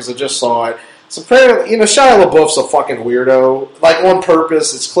the story because I just saw it. So apparently, Shia LaBeouf's a fucking weirdo. Like, on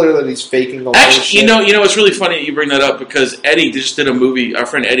purpose, it's clear that he's faking all this shit. Actually, it's really funny that you bring that up because Eddie just did a movie. Our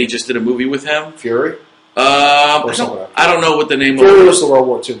friend Eddie just did a movie with him. Fury? I don't know what the name of Fury it was the World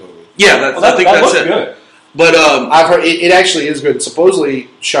War II movie. Yeah, I think that's it. Good. But I've heard it actually is good. Supposedly,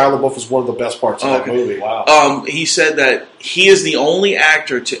 Shia LaBeouf is one of the best parts of that movie. Wow. He said that he is the only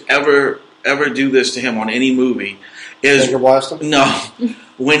actor to ever do this to him on any movie. Finger blast him? No,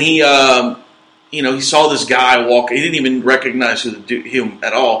 when he he saw this guy walk. He didn't even recognize him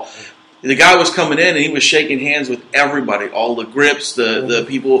at all. The guy was coming in and he was shaking hands with everybody, all the grips, the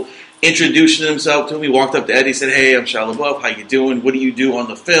people introducing himself to him. He walked up to Eddie, said, "Hey, I'm Shia LaBeouf. How you doing? What do you do on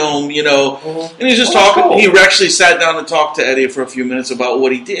the film?" And he's just talking. Cool. He actually sat down and talked to Eddie for a few minutes about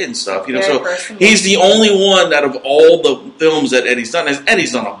what he did and stuff. So personal. he's the only one out of all the films that Eddie's done.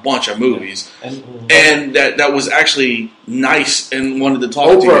 Eddie's done a bunch of movies, and that was actually nice and wanted to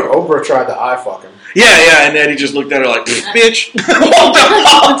talk to you. Oprah tried to eye fuck him. Yeah, and Eddie just looked at her like, "Bitch, walked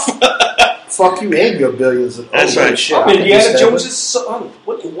off." Fuck you and your billions. That's right. Shit. I'm Indiana Jones' son.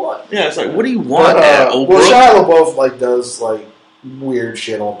 What do you want? Yeah, it's like, what do you want, Oprah? Well, Shia LaBeouf does weird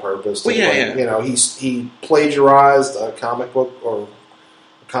shit on purpose. Well, yeah. He plagiarized a comic book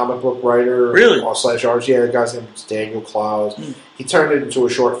writer. Really? / artist. Yeah, the guy's name is Daniel Clowes. He turned it into a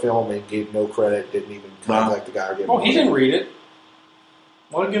short film and gave no credit. Didn't even contact the guy. Or give him He didn't read it.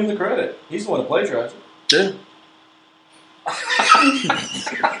 Why don't give him the credit? He's the one that plagiarized it. Yeah.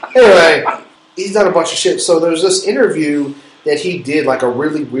 Anyway, he's done a bunch of shit. So there's this interview that he did, a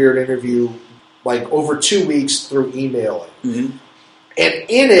really weird interview, over 2 weeks through emailing. Mm-hmm. And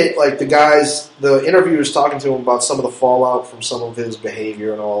in it, the interviewer's talking to him about some of the fallout from some of his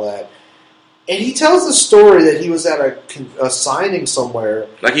behavior and all that. And he tells the story that he was at a signing somewhere.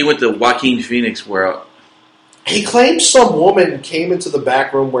 Like he went to Joaquin Phoenix world. He claims some woman came into the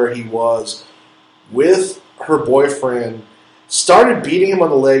back room where he was with her boyfriend, started beating him on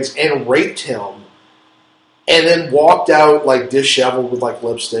the legs, and raped him, and then walked out disheveled with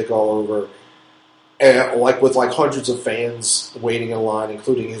lipstick all over. and with hundreds of fans waiting in line,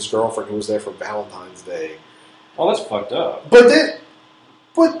 including his girlfriend who was there for Valentine's Day. Oh, that's fucked up. But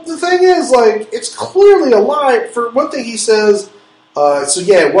the thing is, it's clearly a lie. For one thing, he says,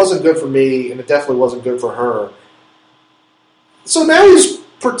 it wasn't good for me, and it definitely wasn't good for her. So now he's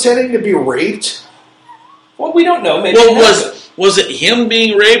pretending to be raped? Well, we don't know. Maybe was it him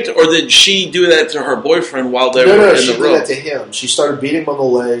being raped, or did she do that to her boyfriend while they were in the room? No, she did that to him. She started beating him on the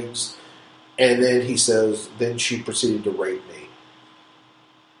legs, and then he says, then she proceeded to rape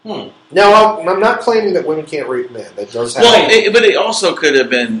me. Now, I'm not claiming that women can't rape men. That does happen. Well, but it also could have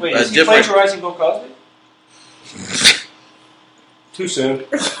been is he different. plagiarizing Bill Cosby? Too soon.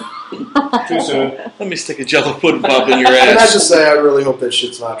 Too soon. Let me stick a Jello pudding pop in your ass. Can I just say, I really hope that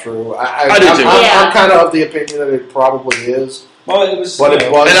shit's not true. I do too. I'm kind of the opinion that it probably is. Well, it was. But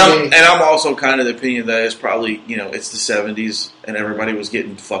it bugs me. And I'm also kind of the opinion that it's probably, it's the 70s and everybody was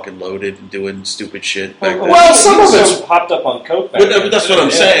getting fucking loaded and doing stupid shit back then. Well, some of it's so hopped up on coke. But that's what I'm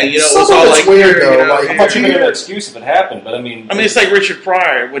saying. Some it's of all it's like weird though. I'm not giving an excuse if it happened, but I mean, it's like Richard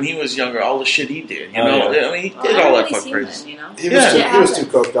Pryor when he was younger. All the shit he did, he did all that fucking crazy. He was too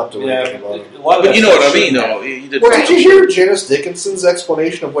coked up to do anything about it. But you know what I mean, though. He did. Well, did you hear Janice Dickinson's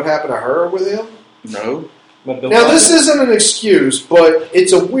explanation of what happened to her with him? No. Now, this isn't an excuse, but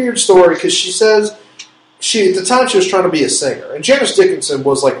it's a weird story because she says at the time she was trying to be a singer, and Janice Dickinson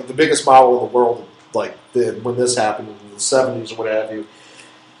was the biggest model in the world, when this happened in the 70s or what have you.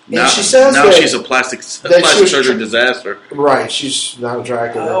 And she says now she's a plastic surgery disaster. Right, she's not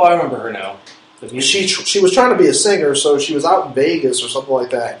attractive. Oh, I remember her now. She was trying to be a singer, so she was out in Vegas or something like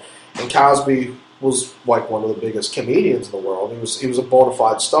that, and Cosby was one of the biggest comedians in the world. He was a bona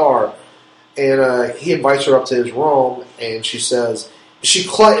fide star. And he invites her up to his room, and she says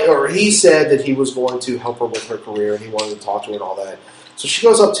he said that he was going to help her with her career, and he wanted to talk to her and all that. So she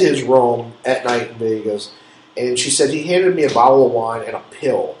goes up to his room at night in Vegas, and she said he handed me a bottle of wine and a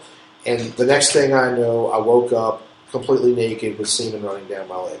pill. And the next thing I know, I woke up completely naked with semen running down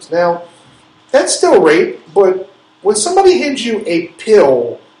my legs. Now, that's still rape, but when somebody hands you a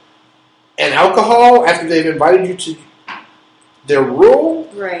pill and alcohol after they've invited you to their room,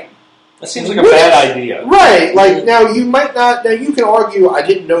 right? That seems like a bad idea. Right. Now you might not. Now you can argue, I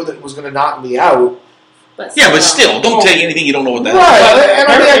didn't know that it was going to knock me out. But still, don't take anything you don't know what that is. Right.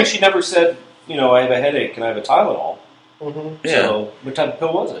 Apparently, she never said, I have a headache. Can I have a Tylenol? Mm-hmm. Yeah. So, what type of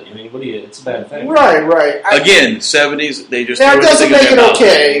pill was it? It's a bad thing. Right. Again, 70s, they just... Now, it doesn't make it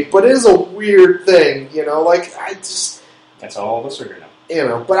okay, but it is a weird thing, That's all of us are going to.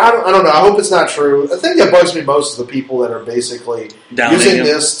 But I don't know. I hope it's not true. The thing that bugs me most is the people that are basically using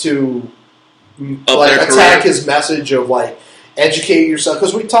this to attack his message of educate yourself.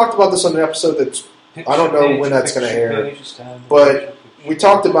 Because we talked about this on an episode that I don't know when that's going to air, but we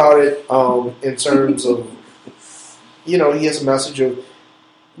talked about it in terms of he has a message of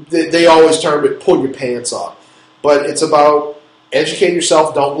they always term it pull your pants up, but it's about educate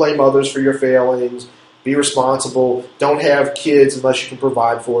yourself. Don't blame others for your failings. Be responsible. Don't have kids unless you can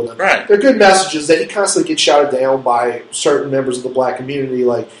provide for them. Right. They're good messages that he constantly gets shouted down by certain members of the black community,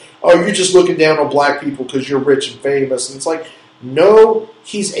 oh, you're just looking down on black people because you're rich and famous. And it's no,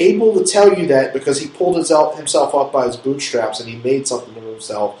 he's able to tell you that because he pulled himself up by his bootstraps and he made something of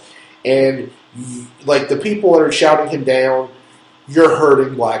himself. And the people that are shouting him down, you're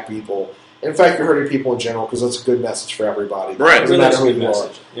hurting black people. In fact, you're hurting people in general because that's a good message for everybody. Right. No matter who you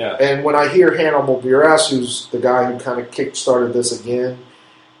are. Yeah. And when I hear Hannibal Buress, who's the guy who kind of kick-started this again,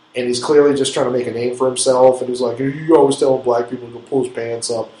 and he's clearly just trying to make a name for himself, and he's like, you always tell black people to pull his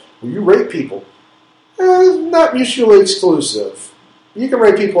pants up. Well, you rape people. Not mutually exclusive. You can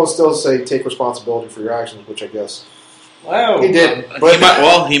rape people and still say take responsibility for your actions, which I guess wow. he did.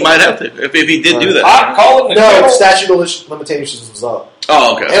 He might have to if he did do that. I'm calling No, statute of limitations is up.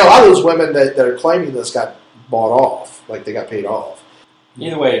 Oh, okay. And a lot of those women that are claiming this got bought off, they got paid off.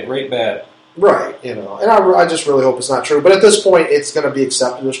 Either way, great bad. Right, and I just really hope it's not true. But at this point, it's going to be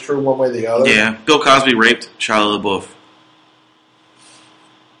accepted as true one way or the other. Yeah, Bill Cosby raped Shia LaBeouf.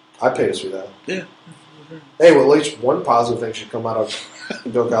 I'd pay to see that. Yeah. Hey, well, at least one positive thing should come out of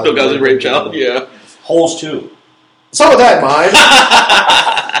Bill Cosby. Bill Cosby raped child, yeah. Holes too. So with that in mind,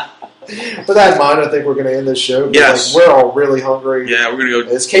 with that in mind, I think we're going to end this show. Yes. We're all really hungry. Yeah, we're going to go.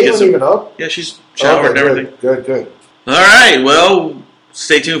 Is Caitlin even up? Yeah, she's showered and everything. Good. All right, well,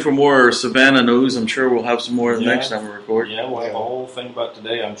 stay tuned for more Savannah news. I'm sure we'll have some more the next time we record. Yeah, we'll have a whole thing about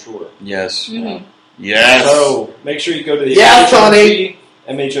today, I'm sure. Yes. Mm-hmm. Yes. So make sure you go to the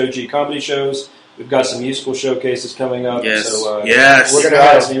MHOG comedy shows. We've got some musical showcases coming up. Yes. So, yes. We're going to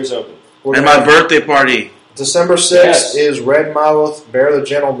have ears open. And my birthday party. December 6th is Red Mouth, Bear the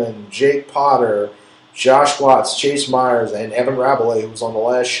Gentleman, Jake Potter, Josh Watts, Chase Myers, and Evan Rabelais, who was on the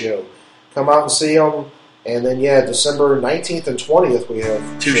last show. Come out and see them. And then, December 19th and 20th, we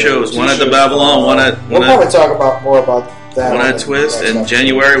have two shows. One at the Babylon, We'll probably talk about more about that. One at Twist. In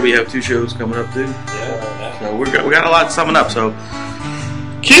January, we have 2 shows coming up, too. Yeah. So we got a lot coming up, so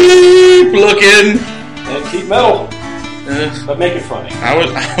keep looking. And keep metal. But make it funny.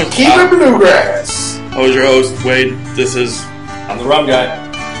 Keep it bluegrass. I was your host, Wade. I'm the rum guy.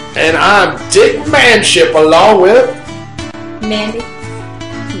 And I'm Dick Manship, along with Mandy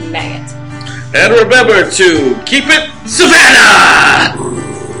Maggot. And remember to keep it Savannah!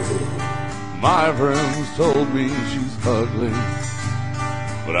 My friends told me she's ugly,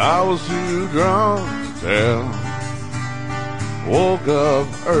 but I was too drunk to tell. Woke up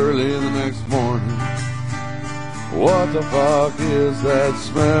early the next morning. What the fuck is that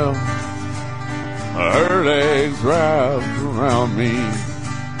smell? Her legs wrapped around me,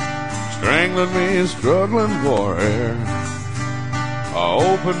 strangling me, struggling for air. I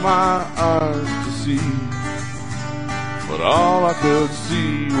opened my eyes to see, but all I could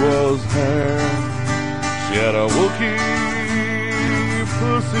see was hair. She had a Wookiee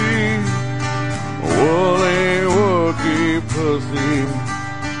pussy, a woolly Wookiee pussy.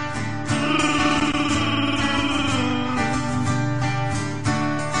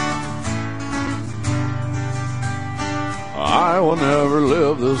 I will never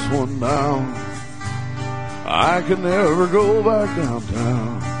live this one down. I can never go back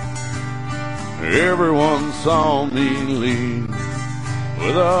downtown. Everyone saw me leave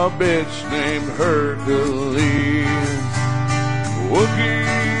with a bitch named Hercules.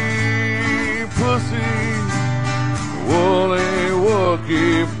 Wookiee pussy, woolly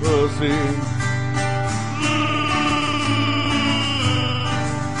Wookiee pussy.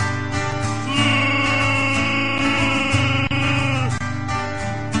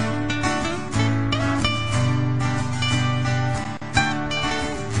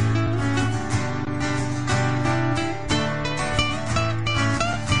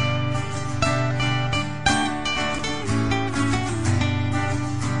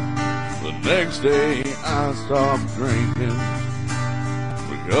 Next day I stopped drinking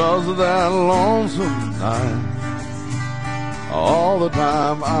because of that lonesome night. All the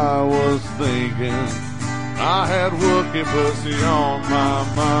time I was thinking I had Wookiee pussy on my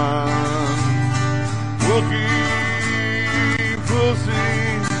mind. Wookiee pussy,